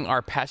joining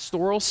our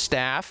pastoral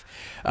staff.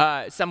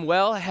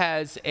 Samuel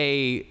has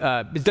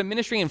done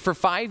ministry for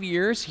 5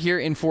 years here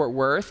in Fort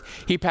Worth.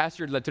 He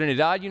pastored La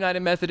Trinidad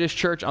United Methodist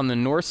Church on the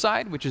north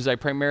side, which is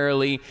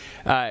primarily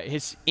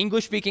his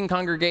English-speaking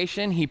congregation.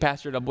 He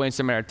pastored El Buen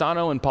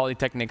Samaritano in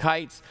Polytechnic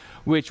Heights,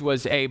 which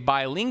was a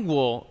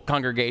bilingual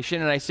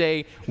congregation. And I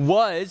say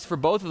was for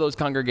both of those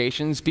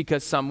congregations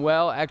because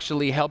Samuel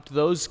actually helped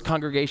those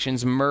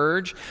congregations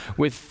merge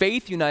with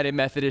Faith United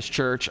Methodist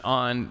Church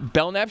on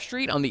Belknap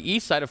Street on the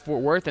east side of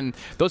Fort Worth. And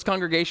those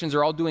congregations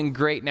are all doing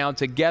great now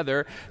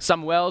together.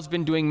 Samuel's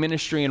been doing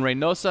ministry in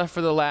Reynosa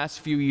for the last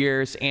few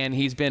years, and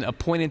he's been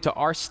appointed to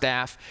our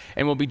staff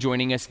and will be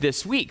joining us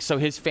this week. So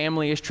his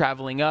family is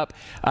traveling up.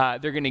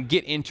 They're going to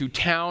get into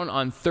town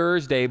on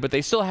Thursday, but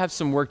they still have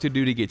some work to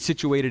do to get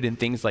situated and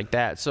things like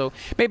that. So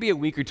maybe a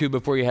week or two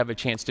before you have a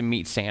chance to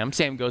meet Sam.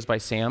 Sam goes by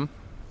Sam.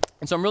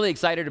 And so I'm really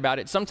excited about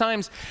it.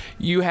 Sometimes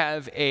you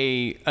have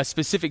a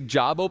specific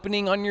job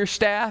opening on your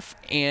staff,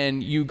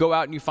 and you go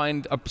out and you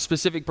find a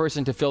specific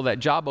person to fill that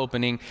job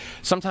opening.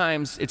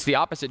 Sometimes it's the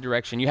opposite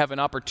direction. You have an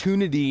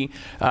opportunity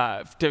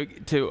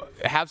to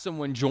have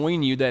someone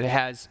join you that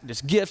has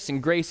just gifts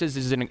and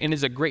graces and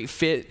is a great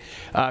fit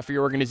for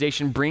your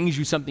organization, brings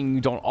you something you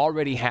don't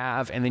already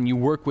have, and then you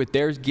work with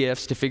their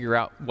gifts to figure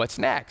out what's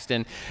next.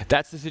 And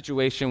that's the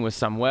situation with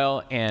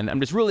Samuel, and I'm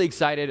just really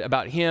excited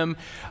about him.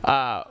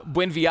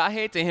 Buen viaje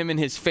to him and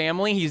his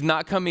family. He's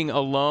not coming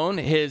alone.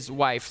 His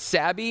wife,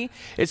 Sabi,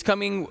 is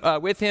coming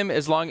with him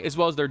as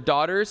well as their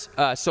daughters,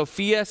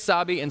 Sophia,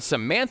 Sabi, and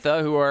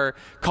Samantha, who are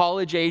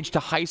college age to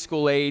high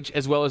school age,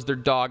 as well as their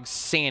dog,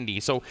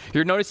 Sandy. So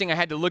you're noticing I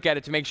had to look at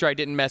it to make sure I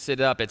didn't mess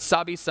it up. It's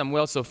Sabi,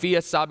 Samuel,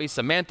 Sophia, Sabi,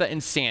 Samantha,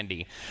 and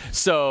Sandy.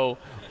 So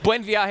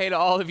buen viaje to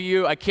all of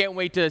you. I can't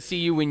wait to see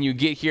you when you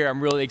get here.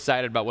 I'm really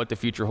excited about what the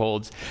future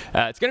holds.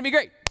 It's going to be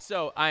great.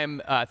 So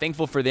I'm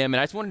thankful for them,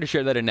 and I just wanted to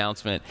share that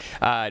announcement.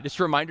 Just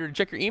a reminder to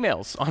check your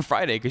emails on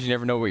Friday because you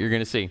never know what you're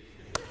going to see.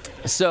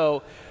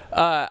 So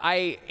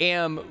I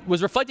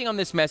was reflecting on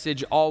this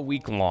message all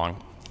week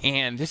long,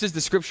 and this is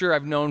the scripture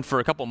I've known for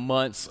a couple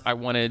months I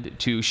wanted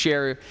to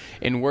share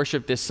in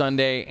worship this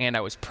Sunday, and I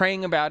was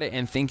praying about it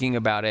and thinking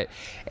about it,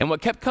 and what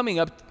kept coming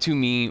up to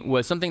me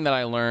was something that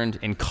I learned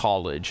in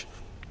college.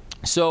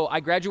 So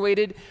I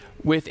graduated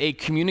with a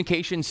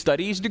communication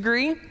studies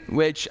degree,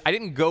 which I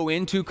didn't go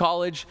into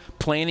college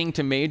planning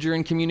to major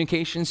in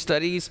communication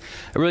studies.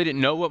 I really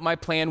didn't know what my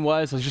plan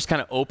was. I was just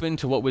kind of open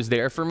to what was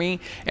there for me.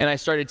 And I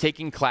started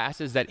taking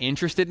classes that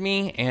interested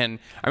me. And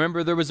I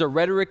remember there was a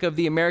rhetoric of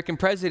the American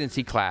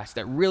presidency class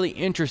that really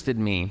interested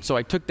me. So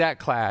I took that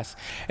class.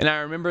 And I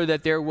remember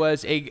that there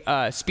was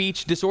a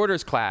speech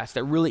disorders class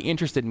that really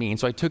interested me. And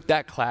so I took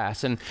that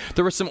class. And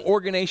there were some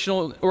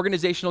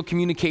organizational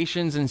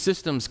communications and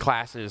systems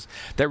classes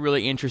that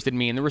really interested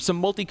me. And there were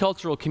some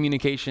multicultural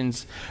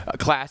communications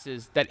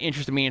classes that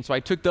interested me. And so I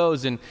took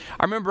those. And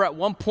I remember at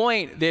one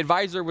point, the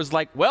advisor was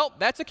like, well,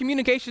 that's a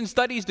communication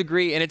studies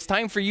degree, and it's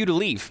time for you to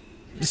leave.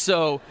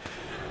 So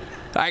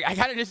I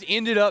kind of just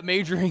ended up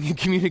majoring in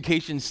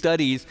communication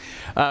studies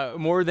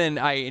more than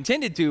I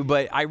intended to,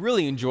 but I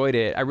really enjoyed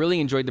it. I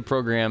really enjoyed the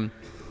program.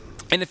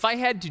 And if I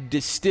had to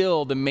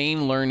distill the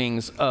main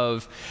learnings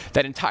of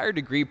that entire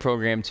degree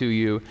program to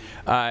you,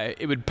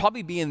 it would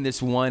probably be in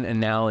this one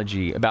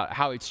analogy about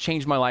how it's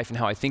changed my life and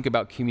how I think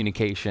about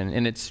communication.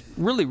 And it's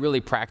really,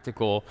 really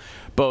practical,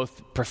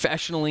 both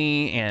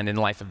professionally and in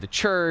the life of the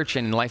church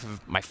and in the life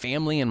of my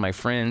family and my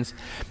friends.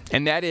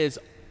 And that is,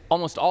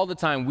 almost all the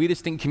time, we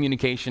just think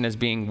communication as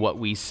being what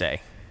we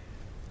say,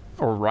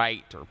 or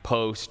write, or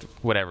post,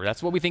 whatever.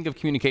 That's what we think of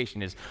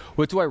communication is.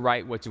 What do I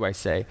write? What do I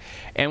say?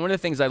 And one of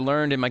the things I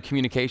learned in my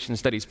communication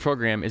studies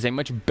program is a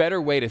much better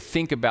way to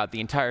think about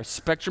the entire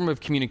spectrum of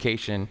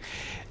communication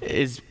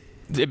is,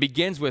 it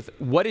begins with,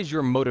 what is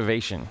your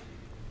motivation?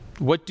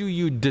 What do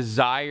you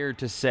desire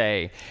to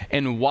say?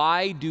 And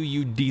why do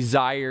you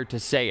desire to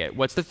say it?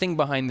 What's the thing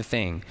behind the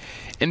thing?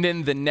 And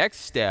then the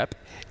next step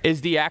is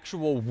the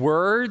actual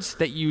words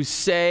that you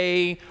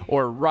say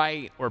or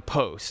write or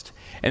post.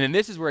 And then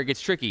this is where it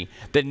gets tricky.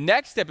 The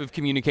next step of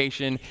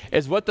communication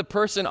is what the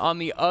person on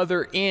the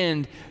other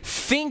end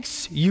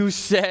thinks you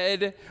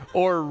said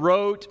or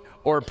wrote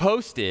or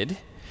posted.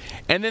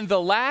 And then the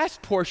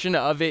last portion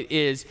of it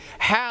is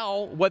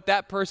how what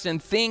that person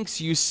thinks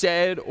you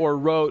said or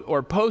wrote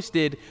or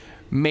posted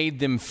made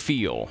them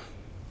feel.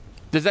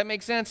 Does that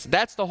make sense?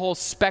 That's the whole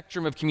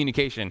spectrum of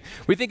communication.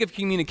 We think of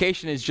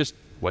communication as just,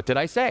 what did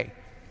I say?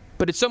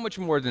 But it's so much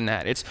more than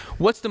that. It's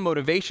what's the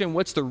motivation,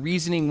 what's the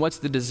reasoning, what's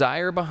the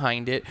desire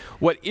behind it,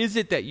 what is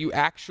it that you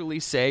actually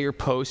say or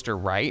post or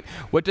write,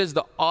 what does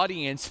the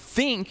audience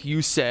think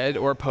you said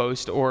or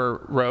post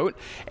or wrote,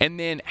 and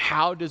then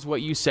how does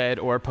what you said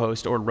or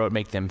post or wrote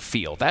make them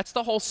feel? That's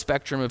the whole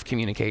spectrum of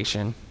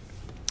communication.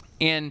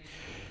 And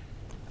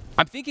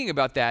I'm thinking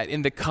about that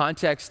in the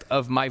context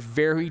of my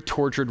very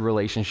tortured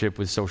relationship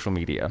with social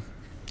media.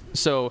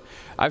 So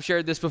I've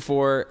shared this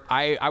before.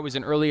 I was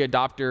an early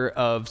adopter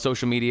of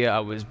social media. I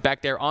was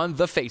back there on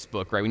the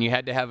Facebook, right, when you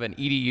had to have an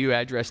EDU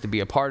address to be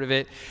a part of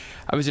it.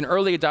 I was an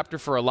early adopter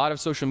for a lot of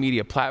social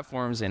media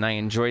platforms, and I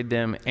enjoyed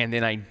them, and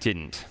then I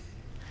didn't.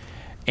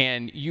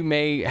 And you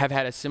may have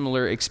had a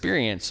similar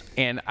experience.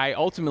 And I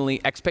ultimately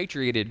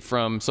expatriated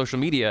from social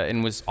media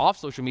and was off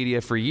social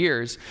media for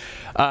years.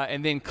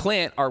 And then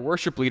Clint, our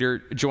worship leader,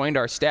 joined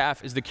our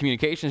staff as the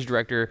communications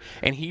director.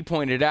 And he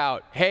pointed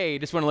out, hey,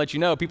 just want to let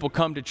you know, people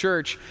come to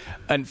church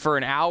for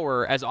an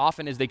hour as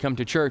often as they come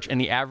to church. And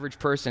the average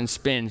person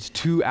spends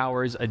 2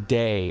 hours a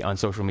day on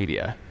social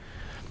media.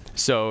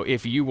 So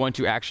if you want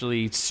to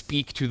actually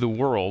speak to the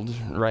world,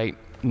 right,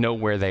 know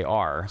where they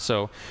are.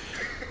 So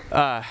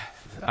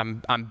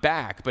I'm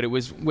back, but it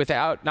was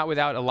not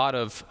without a lot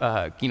of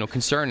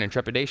concern and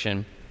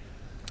trepidation.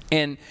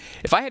 And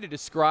if I had to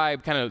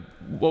describe kind of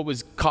what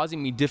was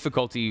causing me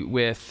difficulty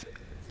with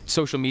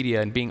social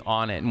media and being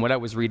on it and what I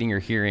was reading or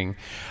hearing,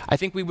 I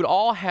think we would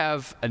all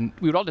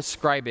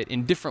describe it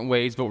in different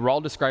ways, but we're all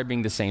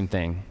describing the same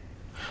thing.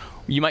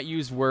 You might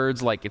use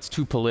words like it's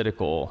too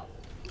political,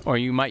 or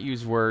you might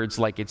use words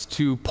like it's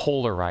too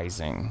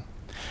polarizing.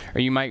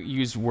 Or you might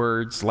use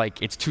words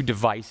like it's too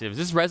divisive. Is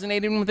this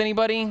resonating with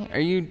anybody?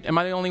 Am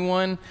I the only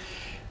one?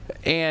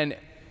 And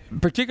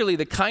particularly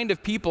the kind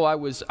of people I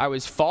was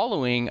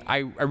following, I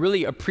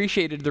really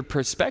appreciated their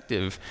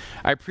perspective.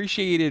 I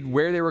appreciated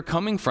where they were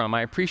coming from.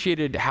 I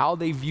appreciated how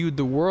they viewed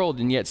the world.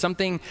 And yet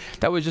something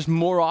that was just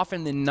more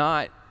often than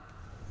not,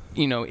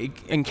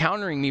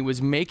 encountering me was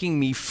making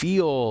me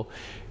feel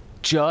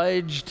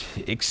judged,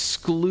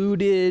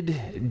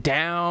 excluded,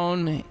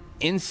 down,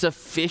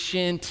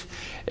 insufficient,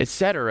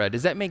 etc.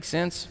 Does that make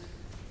sense?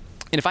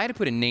 And if I had to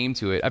put a name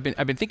to it, I've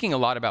been thinking a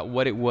lot about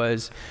what it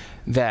was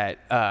that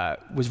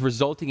was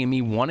resulting in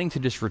me wanting to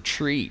just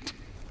retreat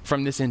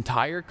from this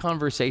entire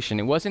conversation.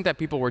 It wasn't that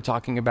people were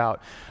talking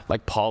about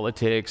like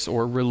politics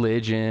or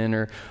religion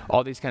or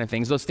all these kind of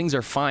things. Those things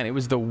are fine. It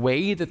was the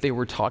way that they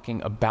were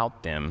talking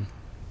about them.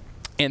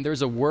 And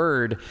there's a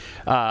word,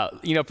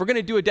 if we're going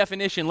to do a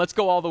definition, let's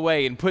go all the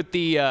way and put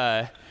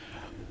the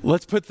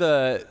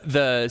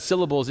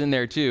syllables in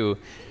there too.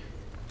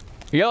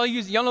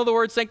 Y'all know the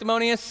word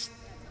sanctimonious?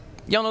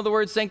 Y'all know the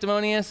word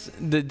sanctimonious?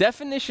 The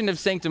definition of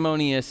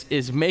sanctimonious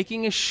is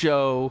making a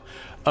show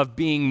of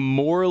being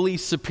morally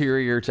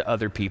superior to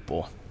other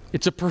people.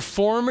 It's a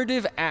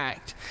performative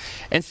act.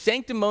 And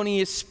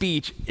sanctimonious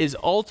speech is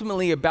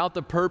ultimately about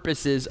the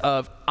purposes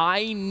of,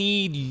 I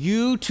need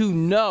you to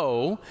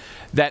know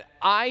that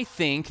I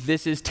think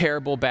this is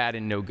terrible, bad,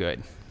 and no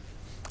good.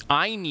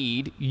 I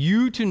need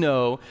you to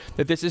know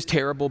that this is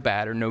terrible,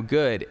 bad, or no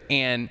good.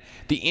 And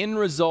the end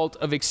result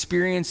of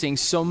experiencing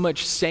so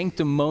much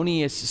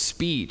sanctimonious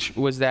speech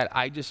was that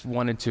I just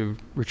wanted to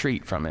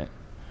retreat from it.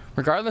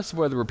 Regardless of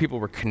whether people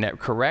were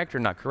correct or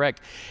not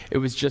correct, it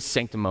was just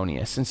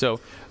sanctimonious. And so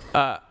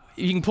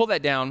you can pull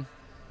that down.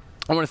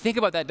 I want to think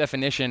about that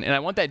definition, and I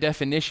want that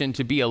definition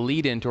to be a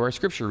lead-in to our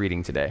scripture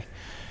reading today.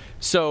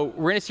 So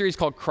we're in a series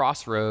called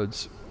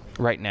Crossroads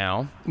right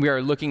now. We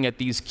are looking at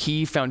these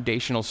key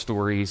foundational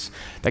stories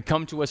that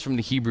come to us from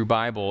the Hebrew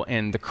Bible,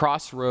 and the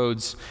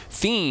Crossroads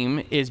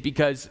theme is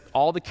because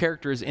all the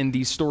characters in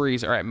these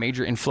stories are at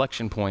major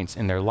inflection points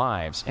in their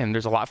lives, and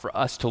there's a lot for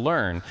us to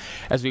learn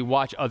as we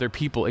watch other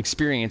people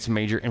experience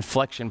major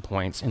inflection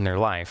points in their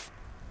life.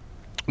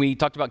 We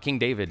talked about King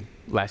David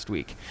last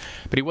week,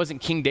 but he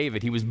wasn't King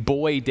David. He was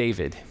Boy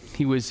David.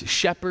 He was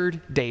Shepherd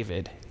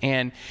David,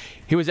 and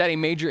he was at a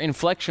major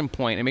inflection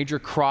point, a major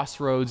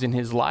crossroads in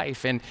his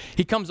life, and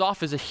he comes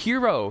off as a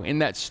hero in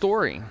that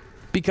story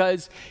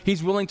because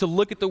he's willing to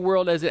look at the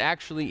world as it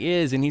actually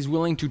is, and he's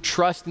willing to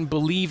trust and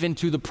believe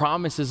into the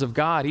promises of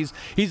God.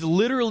 He's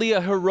literally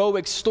a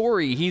heroic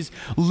story. He's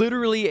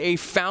literally a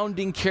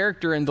founding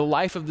character in the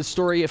life of the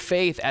story of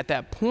faith at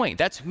that point.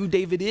 That's who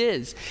David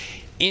is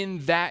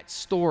in that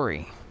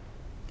story.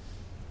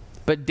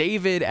 But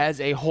David as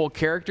a whole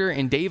character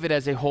and David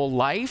as a whole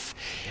life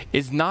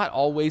is not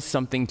always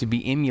something to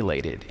be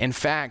emulated. In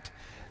fact,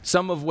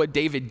 some of what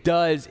David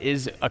does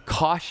is a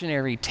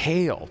cautionary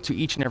tale to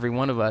each and every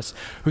one of us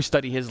who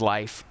study his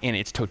life in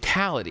its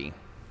totality.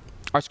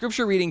 Our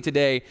scripture reading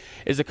today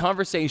is a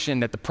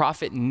conversation that the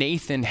prophet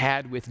Nathan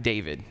had with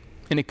David.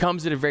 And it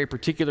comes at a very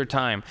particular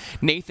time.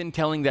 Nathan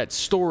telling that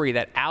story,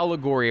 that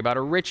allegory about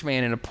a rich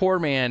man and a poor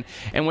man,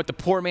 and what the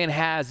poor man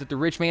has that the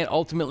rich man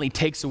ultimately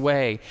takes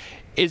away,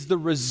 is the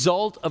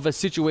result of a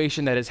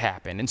situation that has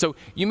happened. And so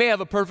you may have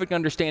a perfect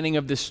understanding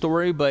of this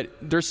story, but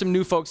there's some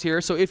new folks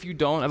here. So if you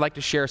don't, I'd like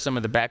to share some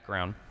of the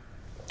background.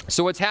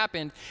 So what's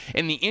happened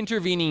in the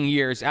intervening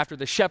years after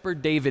the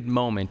Shepherd David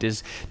moment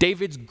is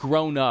David's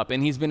grown up,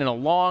 and he's been in a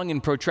long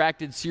and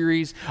protracted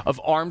series of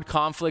armed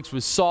conflicts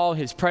with Saul,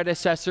 his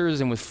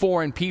predecessors, and with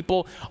foreign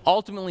people.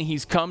 Ultimately,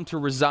 he's come to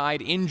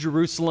reside in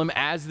Jerusalem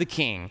as the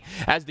king,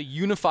 as the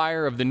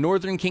unifier of the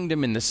northern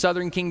kingdom and the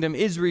southern kingdom,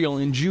 Israel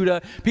and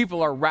Judah.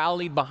 People are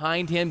rallied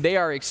behind him. They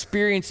are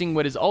experiencing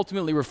what is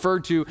ultimately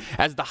referred to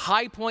as the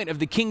high point of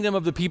the kingdom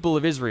of the people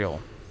of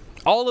Israel.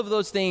 All of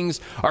those things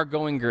are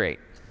going great.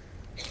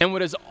 And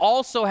what is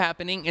also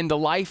happening in the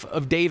life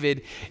of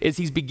David is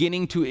he's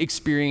beginning to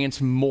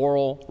experience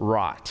moral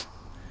rot.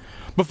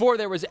 Before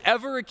there was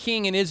ever a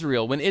king in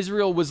Israel, when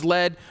Israel was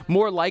led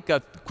more like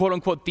a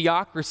quote-unquote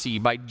theocracy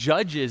by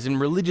judges and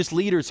religious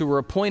leaders who were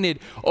appointed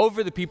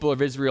over the people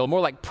of Israel, more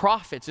like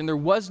prophets, and there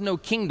was no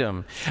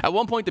kingdom. At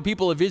one point, the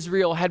people of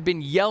Israel had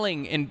been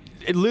yelling and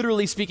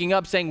literally speaking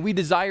up, saying, "We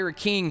desire a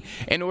king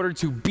in order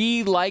to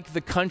be like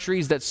the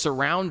countries that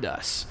surround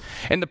us."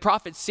 And the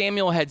prophet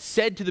Samuel had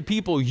said to the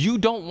people, "You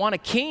don't want a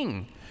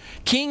king.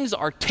 Kings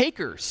are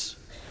takers.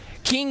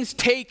 Kings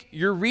take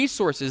your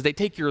resources. They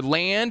take your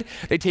land,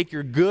 they take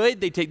your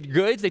goods, they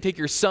take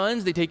your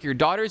sons, they take your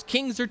daughters.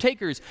 Kings are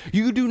takers.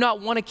 You do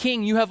not want a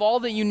king. You have all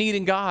that you need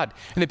in God."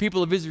 And the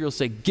people of Israel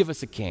say, "Give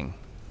us a king."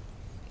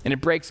 And it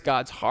breaks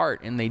God's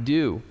heart, and they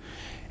do.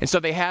 And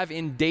so they have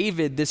in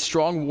David this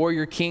strong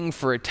warrior king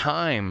for a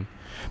time.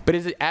 But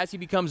as he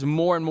becomes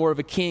more and more of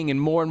a king and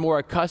more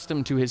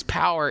accustomed to his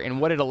power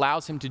and what it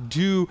allows him to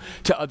do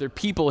to other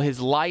people, his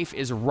life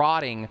is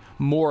rotting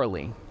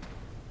morally.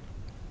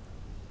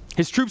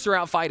 His troops are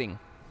out fighting.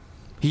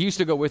 He used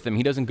to go with them.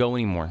 He doesn't go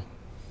anymore.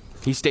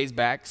 He stays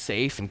back,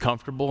 safe and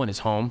comfortable in his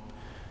home.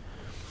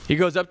 He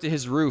goes up to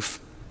his roof,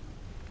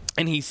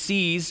 and he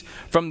sees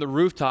from the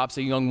rooftops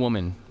a young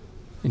woman,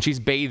 and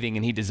she's bathing,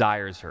 and he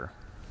desires her.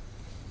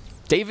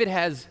 David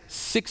has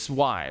 6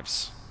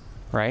 wives,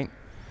 right?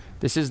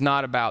 This is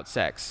not about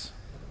sex.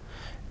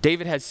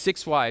 David has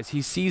 6 wives.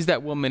 He sees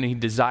that woman, and he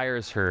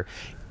desires her.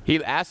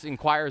 He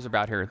inquires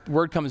about her.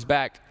 Word comes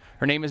back.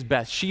 Her name is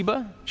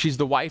Bathsheba. She's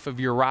the wife of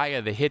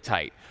Uriah the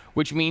Hittite,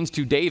 which means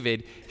to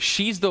David,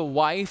 she's the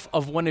wife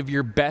of one of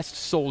your best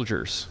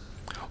soldiers,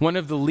 one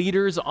of the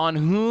leaders on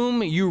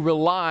whom you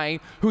rely,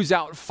 who's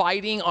out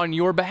fighting on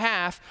your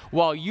behalf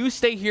while you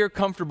stay here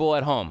comfortable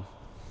at home.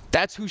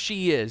 That's who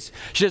she is.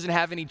 She doesn't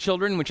have any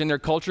children, which in their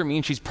culture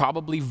means she's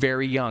probably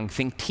very young.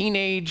 Think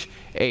teenage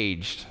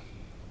aged.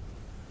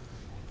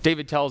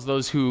 David tells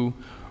those who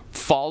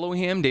follow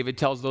him. David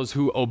tells those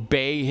who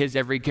obey his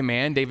every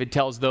command. David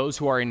tells those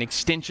who are an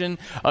extension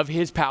of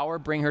his power,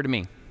 bring her to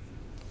me.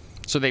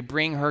 So they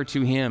bring her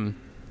to him.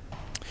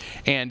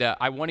 And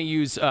I want to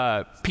use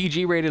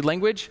PG-rated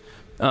language.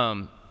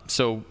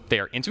 So they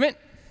are intimate.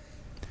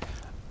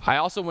 I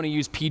also want to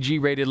use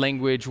PG-rated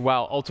language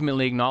while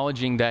ultimately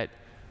acknowledging that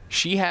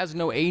she has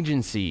no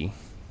agency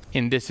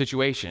in this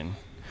situation.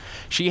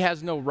 She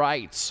has no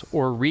rights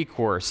or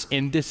recourse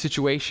in this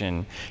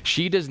situation.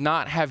 She does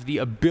not have the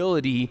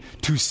ability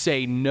to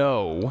say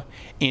no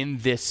in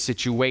this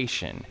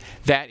situation.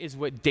 That is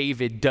what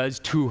David does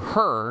to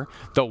her,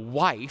 the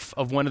wife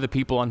of one of the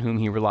people on whom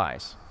he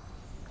relies.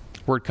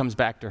 Word comes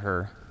back to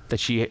her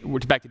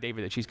back to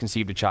David that she's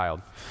conceived a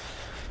child.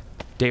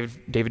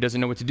 David doesn't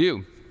know what to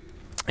do.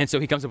 And so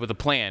he comes up with a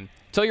plan.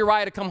 Tell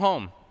Uriah to come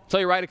home. Tell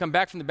Uriah to come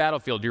back from the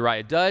battlefield.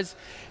 Uriah does.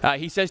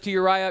 He says to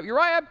Uriah,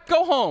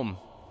 go home.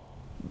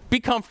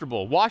 Be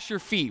comfortable. Wash your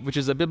feet, which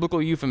is a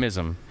biblical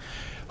euphemism,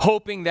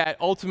 hoping that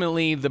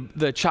ultimately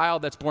the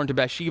child that's born to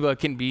Bathsheba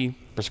can be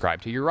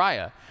prescribed to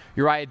Uriah.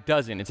 Uriah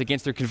doesn't. It's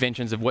against their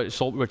conventions of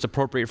what's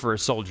appropriate for a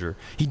soldier.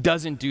 He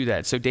doesn't do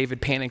that, so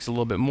David panics a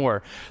little bit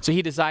more. So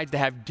he decides to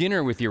have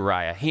dinner with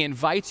Uriah. He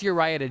invites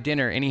Uriah to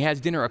dinner, and he has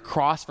dinner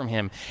across from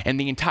him. And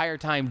the entire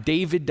time,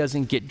 David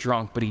doesn't get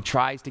drunk, but he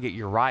tries to get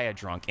Uriah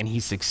drunk, and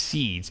he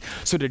succeeds.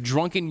 So to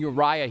drunken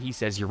Uriah, he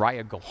says,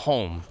 Uriah, go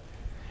home,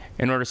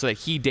 in order so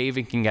that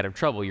David, can get out of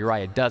trouble.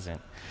 Uriah doesn't.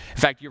 In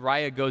fact,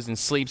 Uriah goes and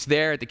sleeps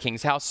there at the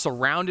king's house,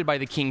 surrounded by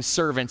the king's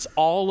servants,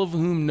 all of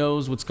whom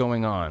knows what's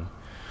going on.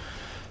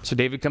 So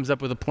David comes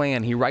up with a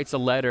plan. He writes a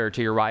letter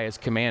to Uriah's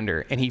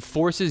commander, and he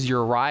forces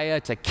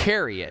Uriah to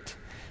carry it.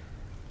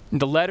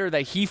 And the letter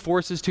that he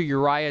forces to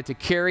Uriah to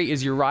carry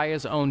is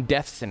Uriah's own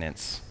death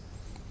sentence.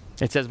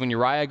 It says when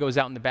Uriah goes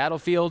out in the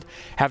battlefield,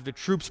 have the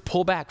troops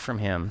pull back from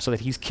him so that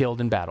he's killed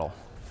in battle.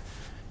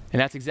 And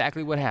that's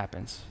exactly what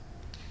happens.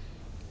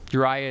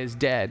 Uriah is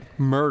dead,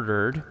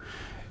 murdered,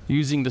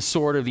 using the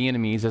sword of the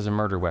enemies as a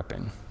murder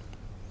weapon.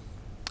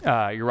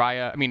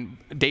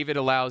 David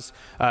allows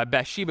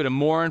Bathsheba to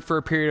mourn for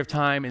a period of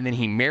time, and then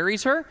he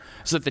marries her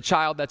so that the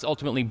child that's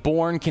ultimately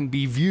born can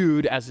be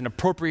viewed as an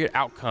appropriate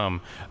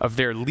outcome of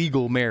their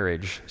legal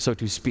marriage, so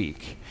to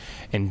speak.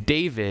 And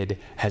David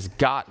has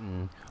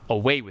gotten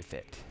away with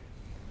it,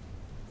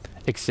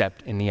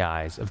 except in the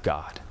eyes of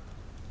God.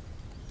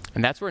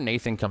 And that's where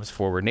Nathan comes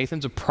forward.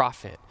 Nathan's a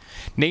prophet.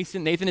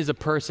 Nathan is a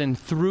person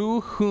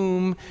through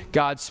whom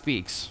God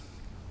speaks.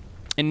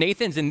 And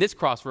Nathan's in this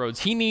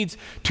crossroads. He needs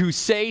to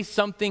say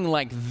something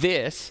like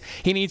this.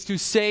 He needs to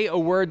say a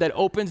word that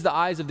opens the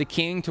eyes of the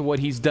king to what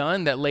he's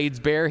done, that lays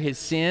bare his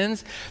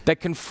sins,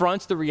 that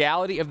confronts the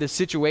reality of the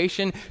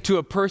situation to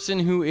a person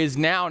who is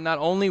now not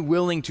only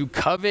willing to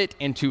covet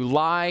and to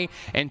lie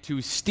and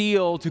to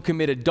steal, to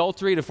commit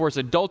adultery, to force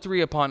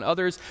adultery upon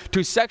others,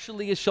 to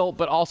sexually assault,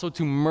 but also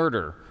to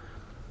murder.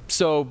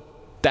 So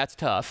that's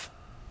tough.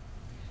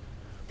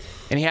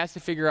 And he has to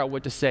figure out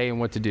what to say and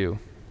what to do.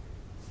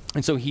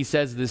 And so he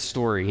says this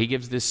story. He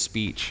gives this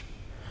speech.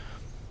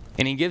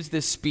 And he gives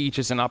this speech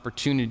as an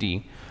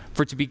opportunity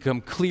for it to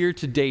become clear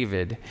to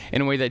David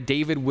in a way that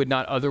David would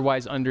not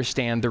otherwise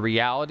understand the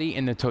reality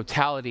and the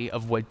totality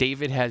of what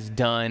David has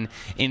done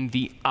in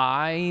the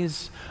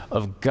eyes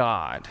of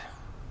God.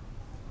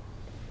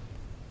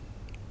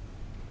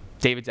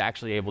 David's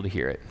actually able to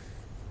hear it.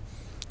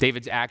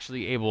 David's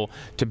actually able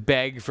to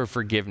beg for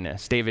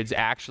forgiveness. David's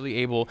actually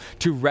able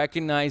to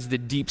recognize the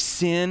deep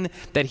sin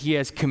that he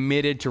has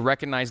committed, to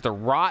recognize the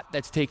rot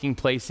that's taking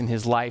place in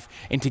his life,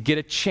 and to get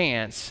a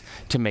chance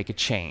to make a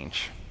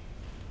change.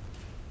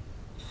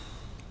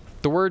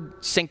 The word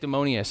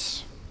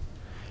sanctimonious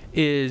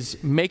is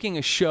making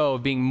a show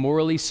of being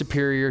morally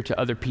superior to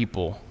other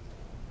people.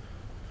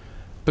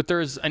 But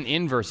there's an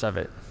inverse of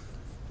it.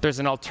 There's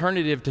an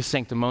alternative to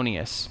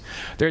sanctimonious.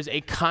 There's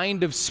a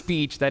kind of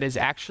speech that is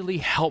actually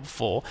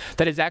helpful,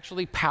 that is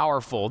actually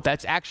powerful,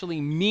 that's actually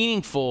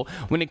meaningful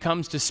when it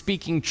comes to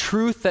speaking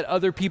truth that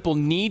other people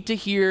need to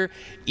hear,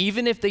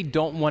 even if they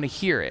don't want to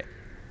hear it.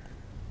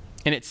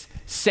 And it's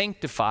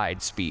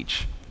sanctified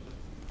speech.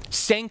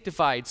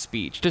 Sanctified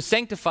speech. To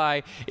sanctify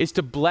is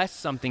to bless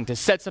something, to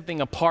set something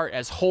apart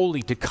as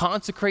holy, to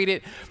consecrate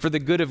it for the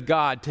good of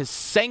God. To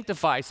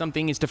sanctify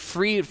something is to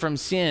free it from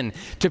sin,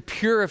 to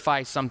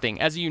purify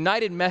something. As a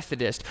United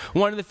Methodist,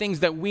 one of the things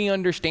that we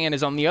understand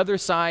is on the other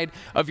side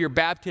of your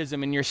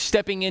baptism and you're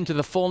stepping into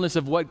the fullness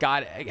of what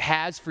God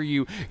has for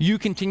you, you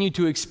continue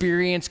to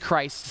experience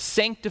Christ's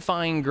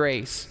sanctifying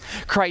grace,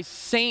 Christ's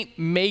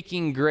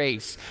saint-making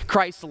grace,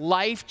 Christ's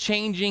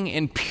life-changing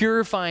and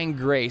purifying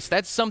grace.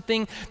 That's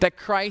something that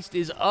Christ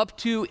is up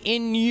to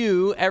in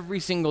you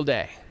every single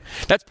day.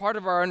 That's part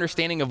of our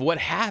understanding of what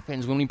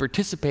happens when we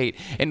participate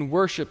in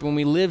worship, when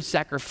we live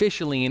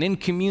sacrificially and in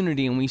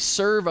community, and we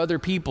serve other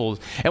people,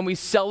 and we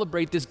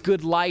celebrate this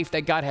good life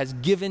that God has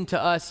given to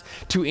us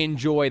to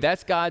enjoy.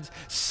 That's God's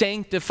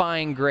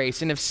sanctifying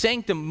grace. And if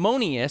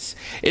sanctimonious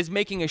is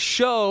making a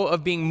show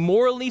of being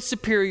morally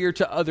superior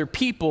to other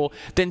people,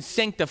 then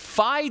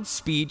sanctified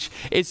speech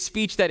is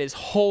speech that is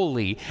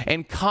holy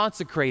and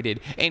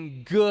consecrated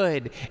and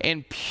good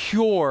and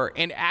pure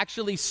and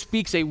actually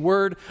speaks a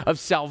word of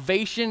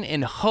salvation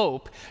and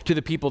hope to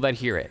the people that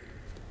hear it.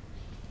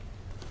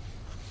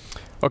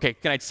 Okay,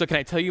 can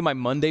I tell you my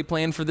Monday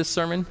plan for this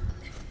sermon?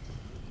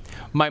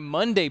 My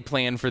Monday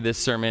plan for this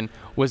sermon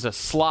was a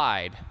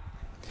slide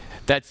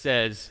that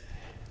says,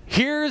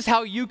 here's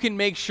how you can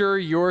make sure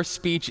your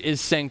speech is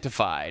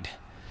sanctified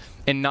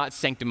and not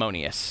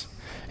sanctimonious.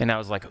 And I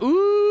was like,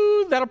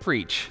 ooh, that'll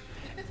preach.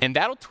 And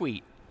that'll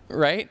tweet,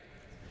 right?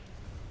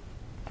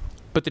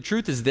 But the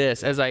truth is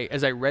this, as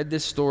I read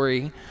this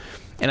story,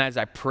 and as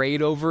I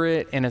prayed over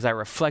it, and as I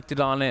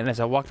reflected on it, and as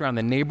I walked around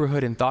the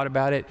neighborhood and thought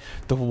about it,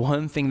 the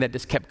one thing that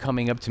just kept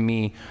coming up to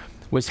me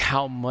was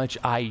how much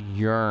I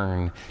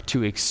yearn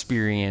to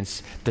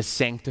experience the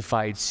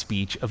sanctified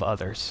speech of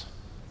others.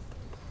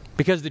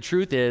 Because the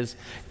truth is,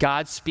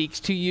 God speaks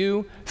to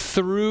you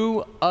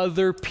through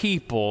other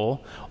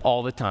people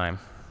all the time.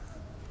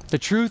 The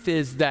truth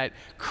is that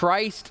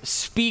Christ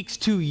speaks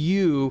to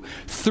you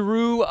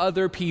through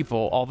other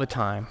people all the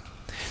time.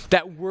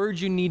 That word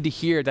you need to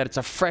hear, that it's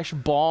a fresh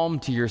balm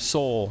to your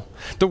soul.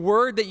 The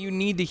word that you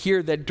need to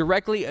hear that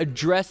directly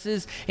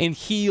addresses and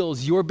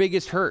heals your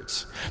biggest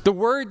hurts. The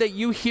word that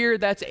you hear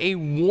that's a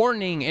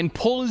warning and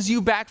pulls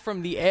you back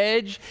from the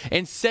edge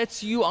and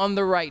sets you on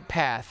the right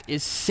path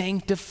is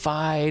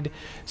sanctified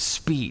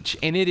speech.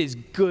 And it is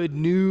good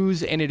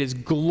news, and it is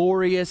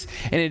glorious,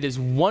 and it is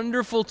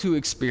wonderful to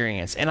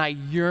experience. And I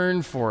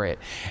yearn for it.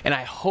 And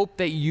I hope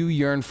that you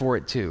yearn for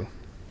it too.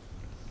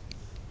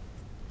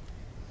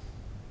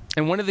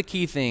 And one of the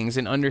key things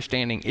in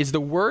understanding is the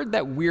word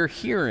that we're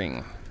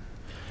hearing,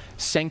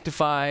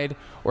 sanctified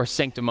or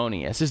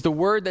sanctimonious. Is the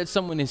word that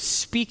someone is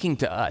speaking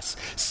to us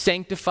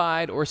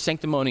sanctified or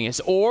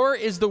sanctimonious? Or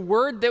is the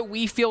word that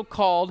we feel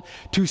called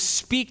to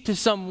speak to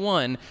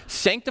someone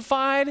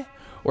sanctified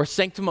or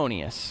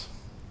sanctimonious?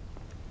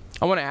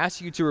 I want to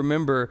ask you to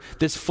remember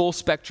this full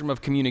spectrum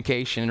of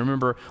communication and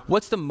remember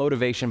what's the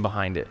motivation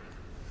behind it.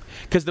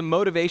 Because the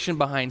motivation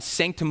behind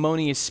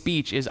sanctimonious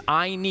speech is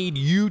I need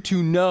you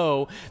to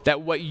know that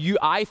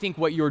I think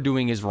what you're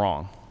doing is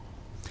wrong.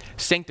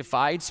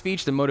 Sanctified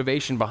speech, the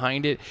motivation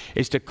behind it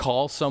is to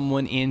call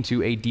someone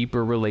into a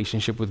deeper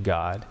relationship with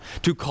God,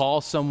 to call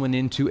someone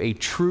into a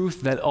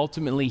truth that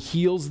ultimately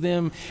heals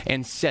them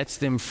and sets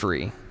them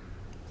free.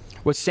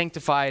 What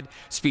sanctified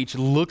speech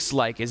looks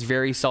like is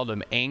very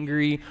seldom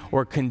angry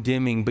or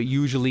condemning, but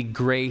usually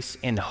grace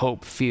and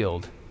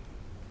hope-filled.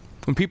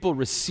 When people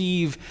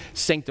receive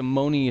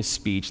sanctimonious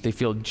speech, they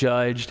feel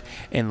judged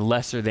and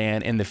lesser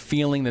than, and the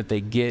feeling that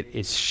they get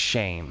is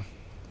shame.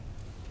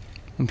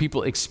 When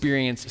people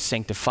experience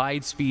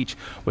sanctified speech,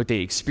 what they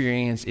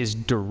experience is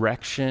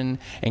direction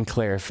and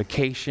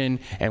clarification,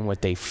 and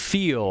what they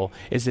feel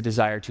is the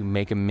desire to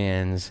make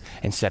amends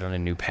and set on a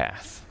new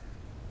path.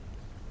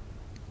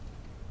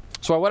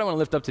 So what I want to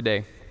lift up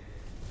today,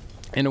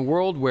 in a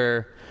world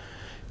where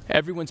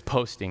everyone's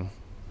posting,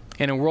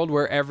 in a world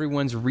where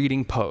everyone's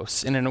reading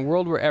posts, and in a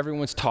world where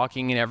everyone's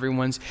talking and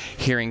everyone's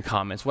hearing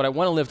comments, what I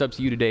want to lift up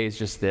to you today is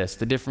just this,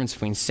 the difference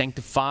between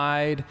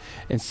sanctified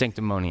and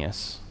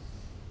sanctimonious.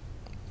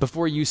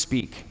 Before you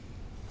speak,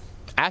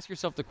 ask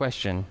yourself the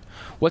question,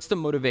 what's the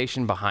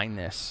motivation behind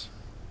this?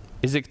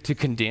 Is it to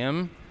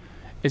condemn?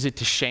 Is it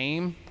to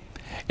shame?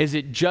 Is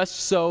it just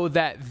so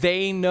that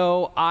they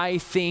know I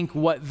think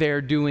what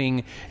they're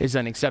doing is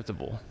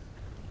unacceptable?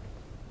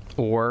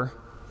 Or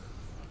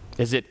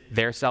is it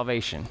their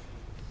salvation?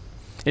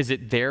 Is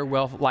it their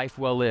life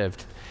well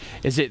lived?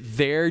 Is it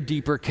their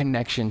deeper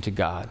connection to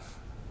God?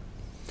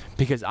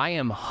 Because I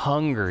am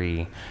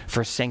hungry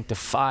for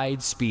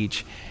sanctified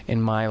speech in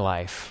my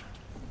life.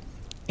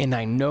 And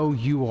I know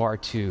you are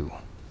too.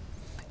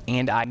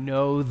 And I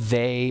know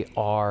they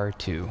are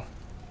too.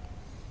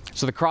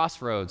 So the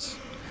crossroads,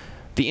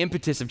 the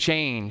impetus of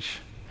change,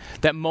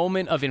 that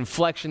moment of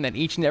inflection that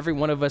each and every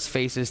one of us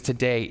faces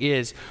today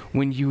is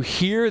when you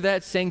hear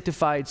that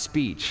sanctified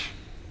speech.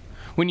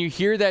 When you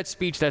hear that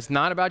speech that's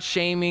not about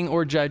shaming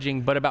or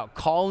judging, but about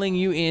calling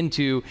you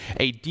into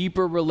a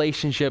deeper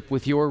relationship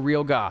with your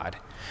real God.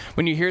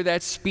 When you hear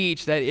that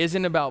speech that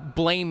isn't about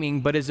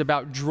blaming, but is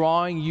about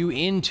drawing you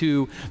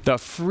into the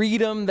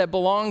freedom that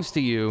belongs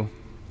to you,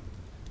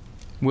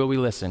 will we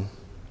listen?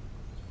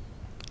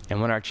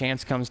 And when our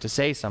chance comes to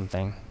say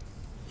something,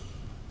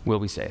 will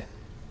we say it?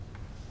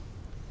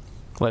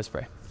 Let's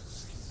pray.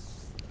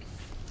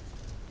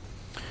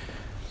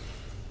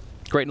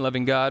 Great and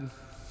loving God,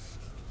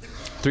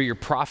 through your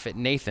prophet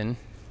Nathan,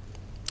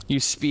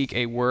 you speak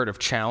a word of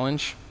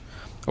challenge,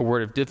 a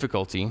word of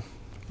difficulty,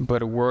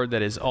 but a word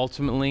that is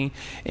ultimately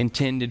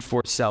intended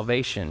for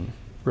salvation,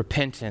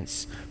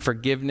 repentance,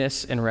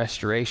 forgiveness, and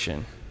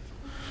restoration.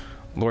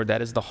 Lord,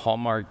 that is the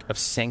hallmark of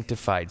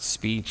sanctified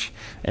speech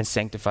and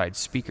sanctified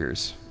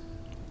speakers.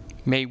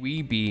 May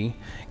we be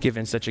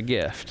given such a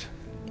gift.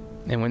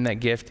 And when that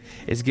gift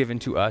is given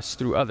to us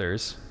through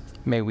others,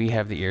 may we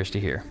have the ears to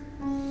hear.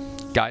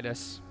 Guide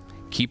us,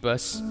 keep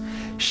us,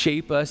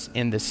 shape us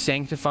in the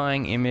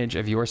sanctifying image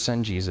of your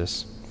Son,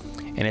 Jesus.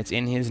 And it's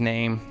in his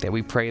name that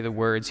we pray the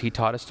words he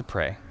taught us to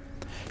pray,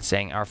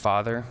 saying, Our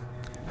Father,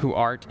 who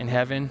art in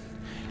heaven,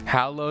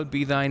 hallowed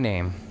be thy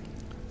name.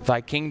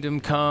 Thy kingdom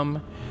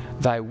come,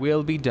 thy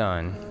will be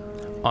done,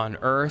 on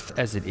earth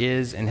as it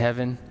is in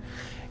heaven.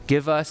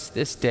 Give us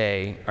this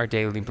day our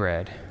daily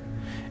bread,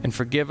 and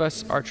forgive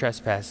us our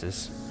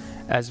trespasses,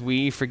 as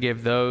we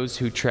forgive those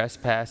who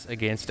trespass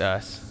against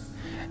us.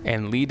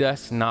 And lead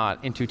us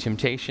not into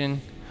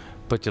temptation,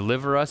 but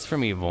deliver us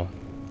from evil.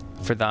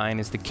 For thine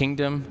is the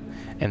kingdom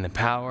and the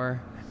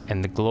power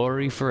and the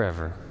glory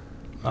forever.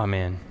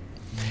 Amen.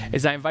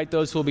 As I invite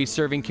those who will be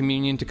serving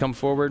communion to come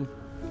forward,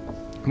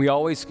 we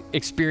always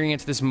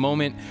experience this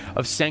moment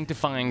of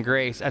sanctifying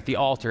grace at the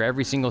altar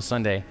every single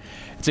Sunday.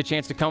 It's a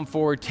chance to come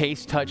forward,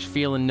 taste, touch,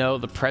 feel, and know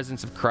the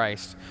presence of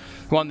Christ,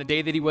 who on the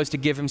day that he was to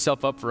give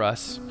himself up for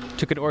us,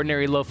 took an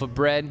ordinary loaf of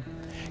bread,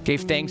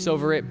 gave thanks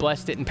over it,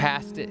 blessed it, and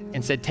passed it,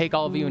 and said, "Take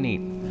all of you and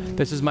eat.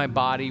 This is my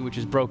body, which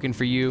is broken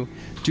for you.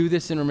 Do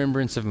this in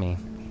remembrance of me."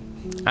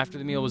 After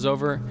the meal was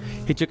over,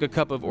 he took a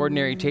cup of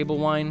ordinary table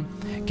wine,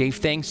 gave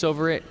thanks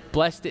over it,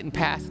 blessed it, and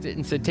passed it,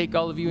 and said, "Take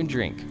all of you and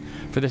drink.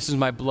 For this is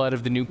my blood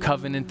of the new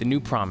covenant, the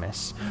new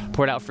promise,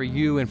 poured out for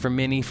you and for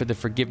many for the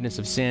forgiveness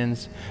of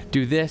sins.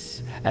 Do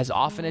this as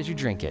often as you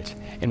drink it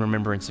in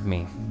remembrance of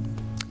me."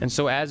 And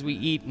so as we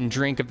eat and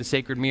drink of the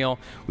sacred meal,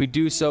 we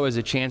do so as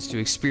a chance to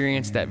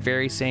experience that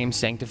very same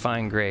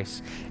sanctifying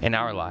grace in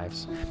our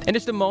lives. In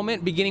just a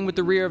moment, beginning with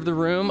the rear of the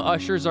room,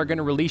 ushers are going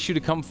to release you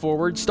to come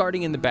forward,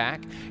 starting in the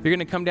back. You're going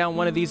to come down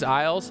one of these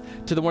aisles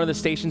to one of the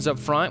stations up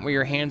front where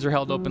your hands are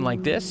held open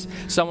like this.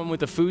 Someone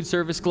with a food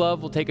service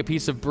glove will take a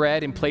piece of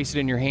bread and place it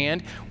in your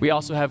hand. We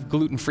also have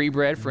gluten-free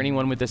bread for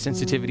anyone with a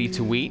sensitivity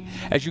to wheat.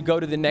 As you go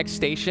to the next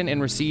station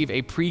and receive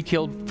a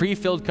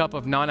pre-filled cup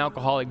of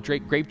non-alcoholic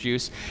grape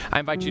juice, I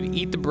invite you to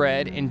eat the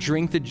bread and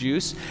drink the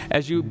juice.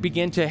 As you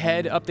begin to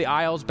head up the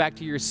aisles back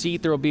to your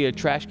seat, there will be a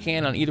trash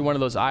can on either one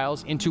of those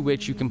aisles into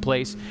which you can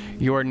place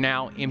your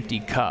now empty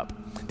cup.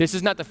 This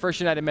is not the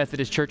First United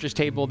Methodist Church's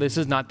table. This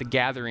is not the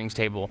Gatherings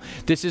table.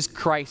 This is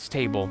Christ's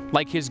table.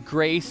 Like his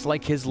grace,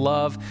 like his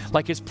love,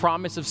 like his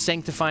promise of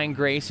sanctifying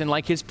grace, and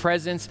like his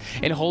presence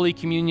in Holy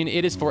Communion,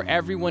 it is for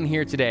everyone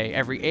here today,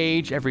 every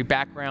age, every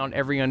background,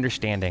 every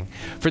understanding.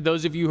 For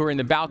those of you who are in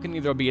the balcony,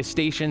 there will be a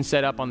station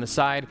set up on the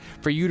side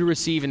for you to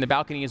receive in the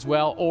balcony as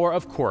well, or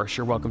of course,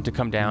 you're welcome to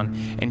come down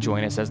and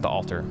join us as the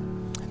altar.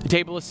 The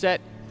table is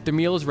set, the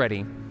meal is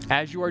ready.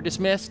 As you are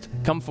dismissed,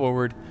 come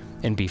forward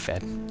and be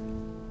fed.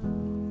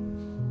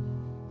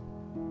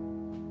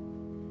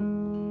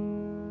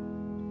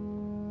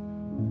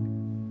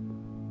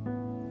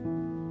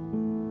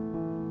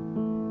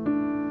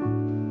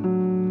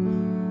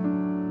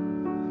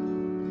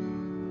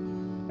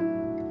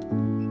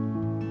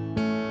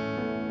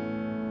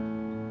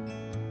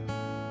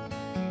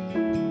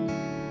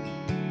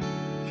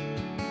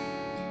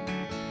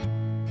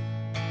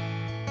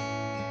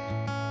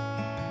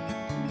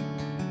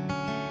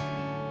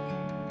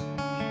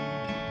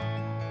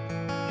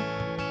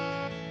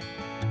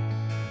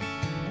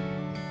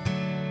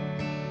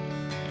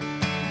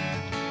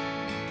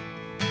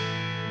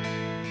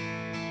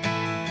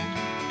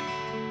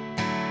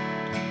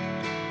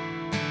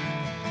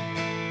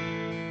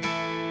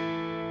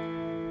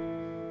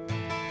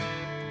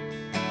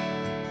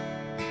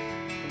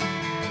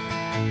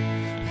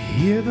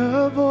 Hear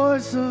the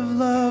voice of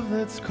love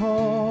that's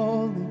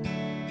calling.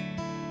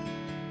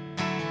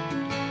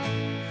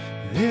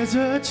 There's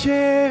a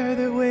chair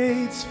that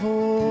waits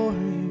for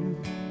you,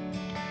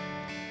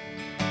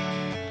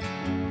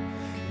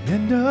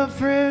 and a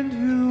friend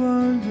who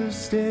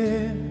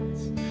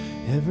understands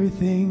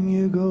everything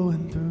you're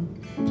going through.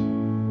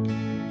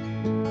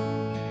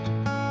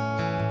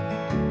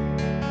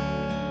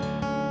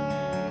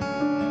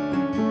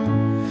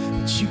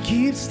 But you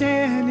keep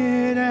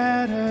standing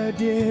at a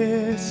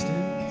distance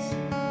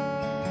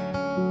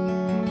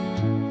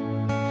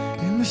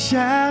in the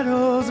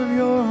shadows of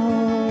your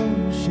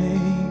own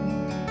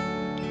shame.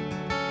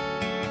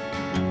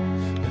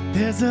 But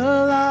there's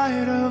a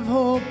light of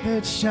hope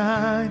that's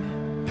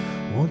shining.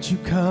 Won't you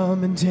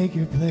come and take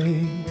your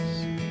place?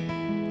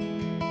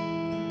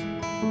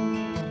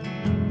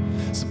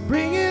 So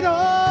bring it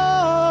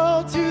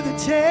all to the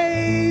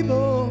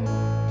table.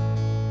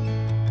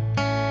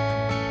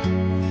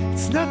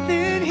 It's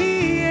nothing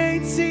he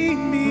ain't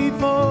seen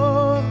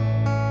before.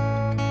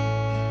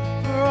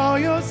 For all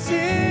your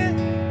sin,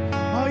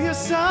 all your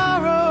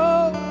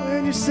sorrow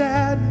and your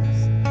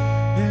sadness,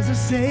 there's a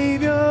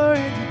Savior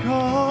in the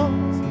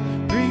cause.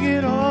 Bring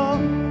it all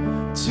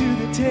to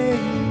the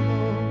table.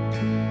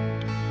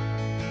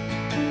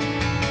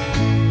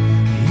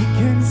 He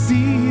can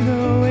see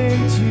the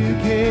weight you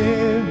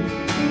carry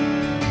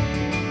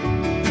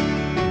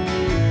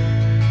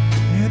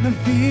and the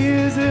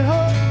fears that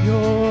hold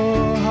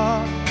your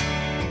heart.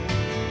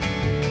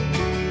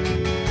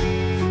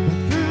 But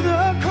through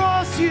the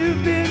cross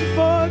you've been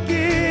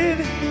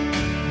forgiven.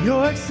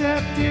 You're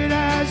accepted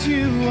as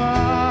you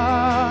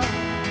are.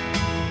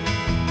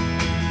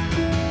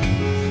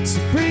 So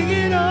bring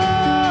it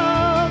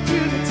all to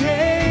the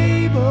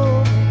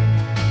table.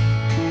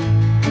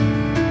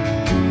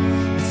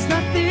 It's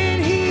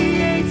nothing he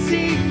ain't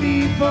seen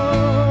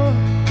before.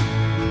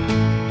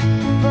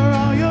 For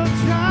all your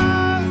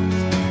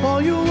trials,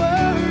 all your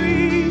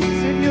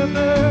worries and your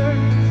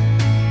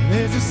burdens,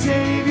 there's a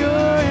Savior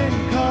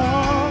and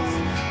cause.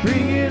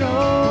 Bring it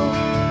all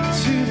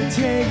to the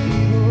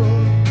table.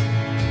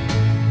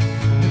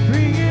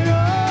 Bring it all.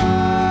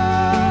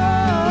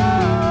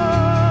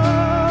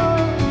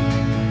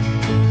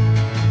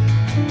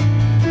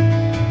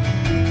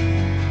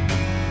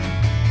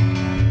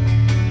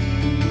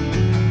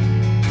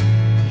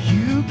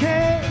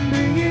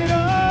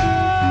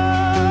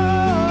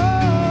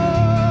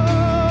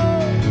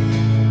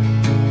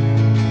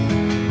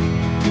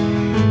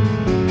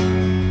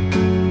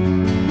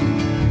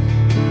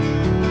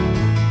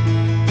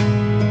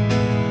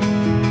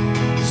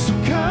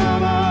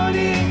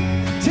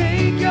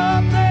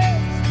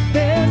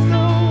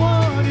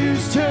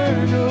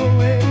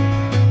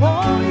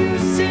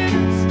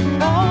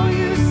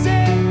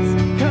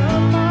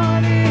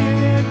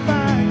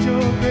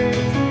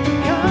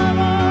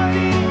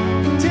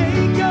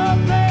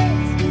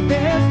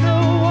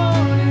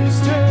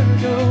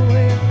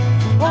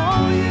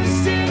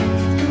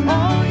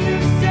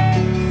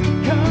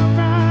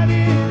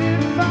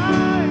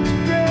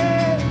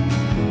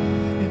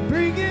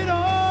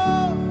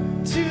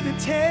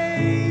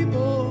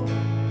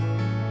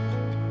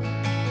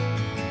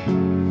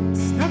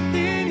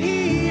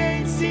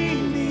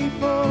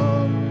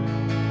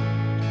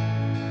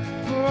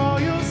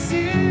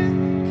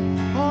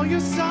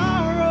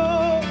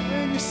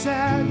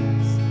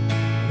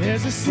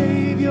 There's a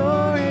Savior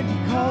and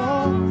He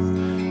calls.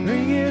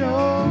 Bring it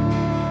all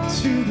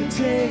to the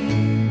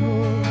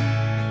table.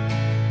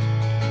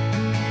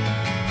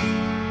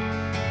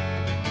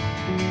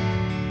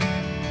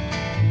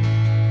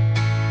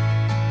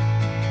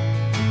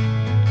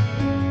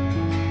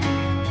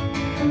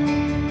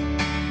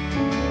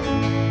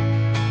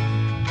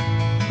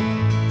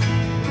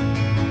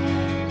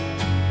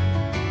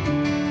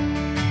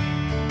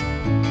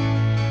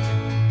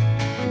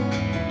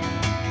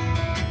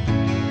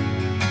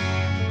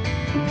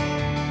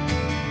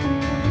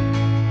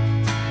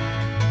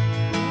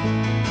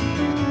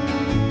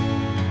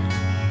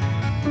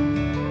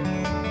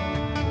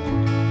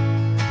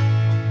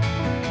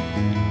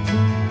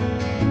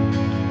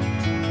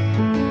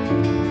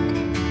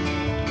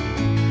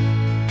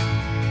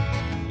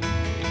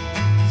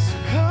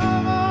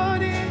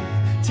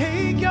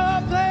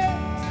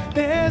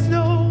 There's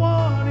no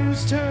one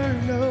who's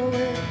turned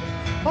away.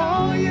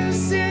 All you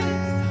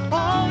sinners,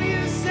 all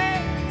you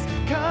saints,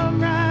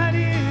 come right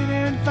in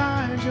and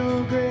find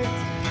your grace.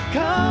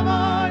 Come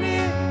on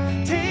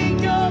in,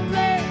 take your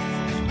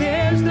place.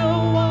 There's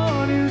no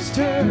one who's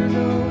turned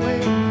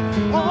away.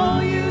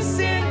 All you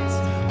sinners,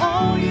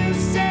 all you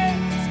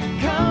saints,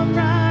 come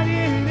right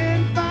in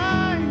and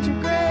find your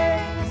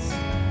grace.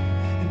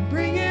 And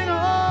bring it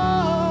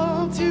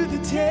all to the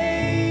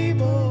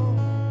table.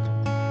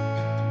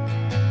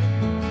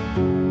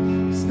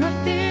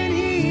 Nothing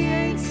He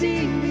ain't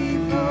seen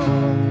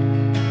before.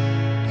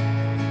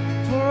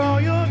 For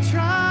all your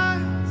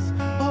trials,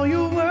 all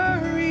your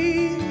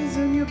worries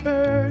and your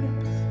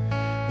burdens,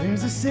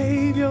 there's a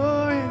Savior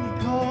and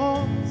He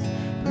calls.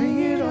 Bring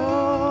it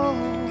all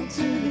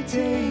to the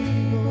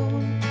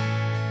table.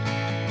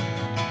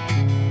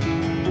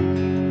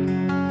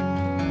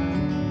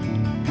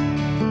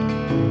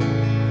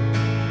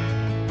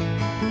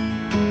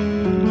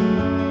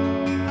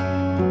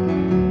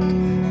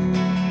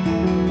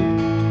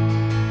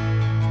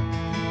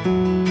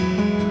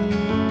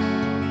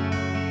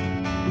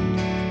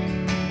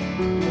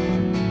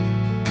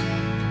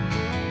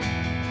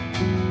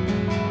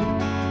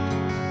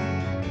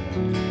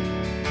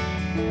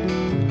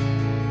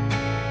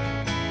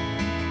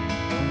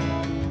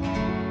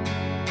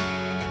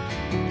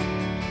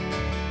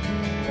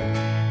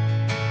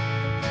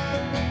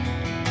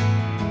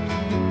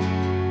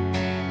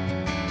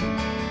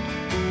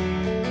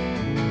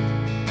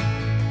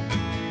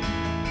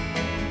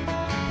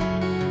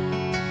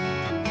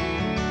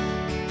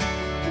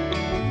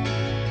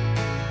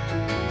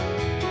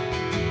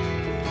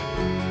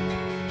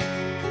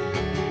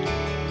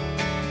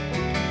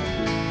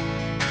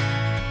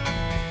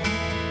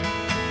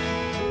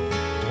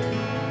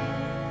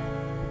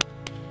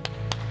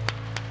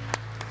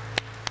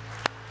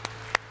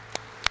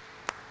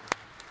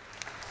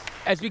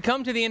 As we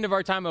come to the end of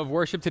our time of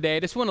worship today,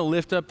 I just want to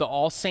lift up the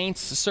All Saints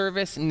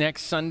service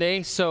next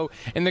Sunday. So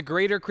in the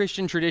greater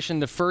Christian tradition,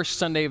 the first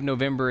Sunday of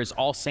November is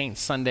All Saints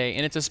Sunday,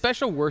 and it's a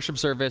special worship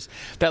service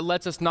that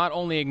lets us not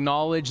only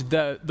acknowledge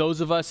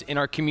those of us in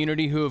our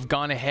community who have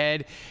gone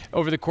ahead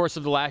over the course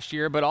of the last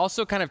year, but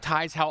also kind of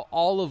ties how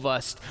all of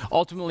us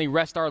ultimately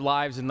rest our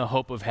lives in the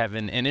hope of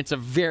heaven. And it's a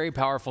very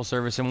powerful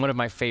service and one of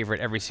my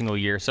favorite every single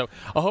year. So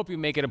I hope you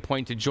make it a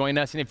point to join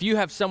us. And if you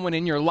have someone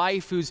in your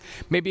life who's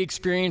maybe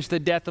experienced the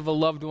death of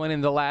a loved one in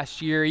the last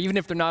year, even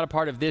if they're not a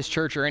part of this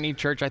church or any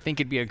church, I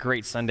think it'd be a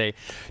great Sunday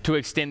to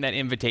extend that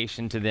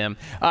invitation to them.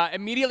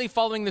 Immediately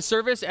following the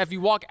service, if you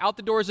walk out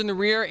the doors in the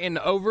rear and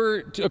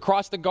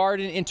across the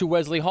garden into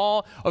Wesley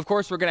Hall, of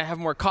course, we're going to have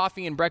more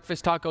coffee and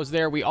breakfast tacos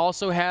there. We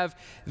also have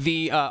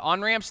the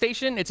on-ramp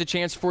station. It's a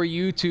chance for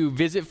you to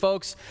visit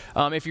folks.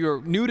 If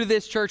you're new to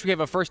this church, we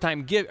have a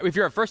first-time gift. If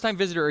you're a first-time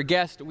visitor or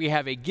guest, we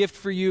have a gift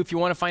for you. If you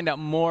want to find out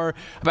more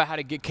about how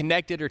to get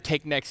connected or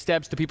take next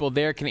steps, the people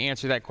there can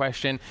answer that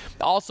question.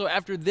 Also,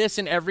 after this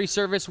and every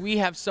service, we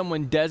have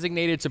someone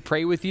designated to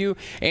pray with you.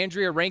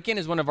 Andrea Rankin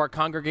is one of our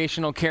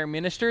congregational care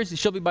ministers.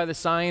 She'll be by the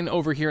sign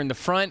over here in the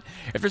front.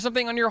 If there's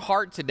something on your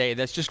heart today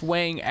that's just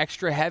weighing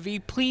extra heavy,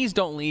 please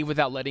don't leave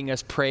without letting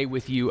us pray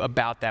with you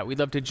about that. We'd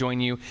love to join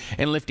you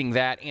in lifting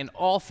that and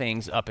all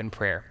things up in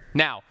prayer.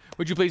 Now,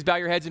 would you please bow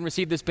your heads and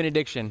receive this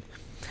benediction?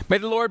 May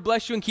the Lord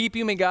bless you and keep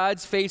you. May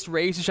God's face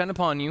raise to shine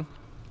upon you.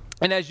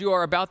 And as you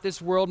are about this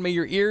world, may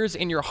your ears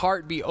and your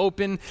heart be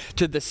open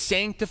to the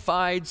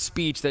sanctified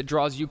speech that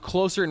draws you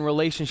closer in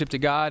relationship to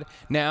God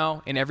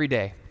now and every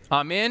day.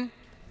 Amen.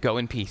 Go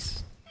in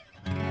peace.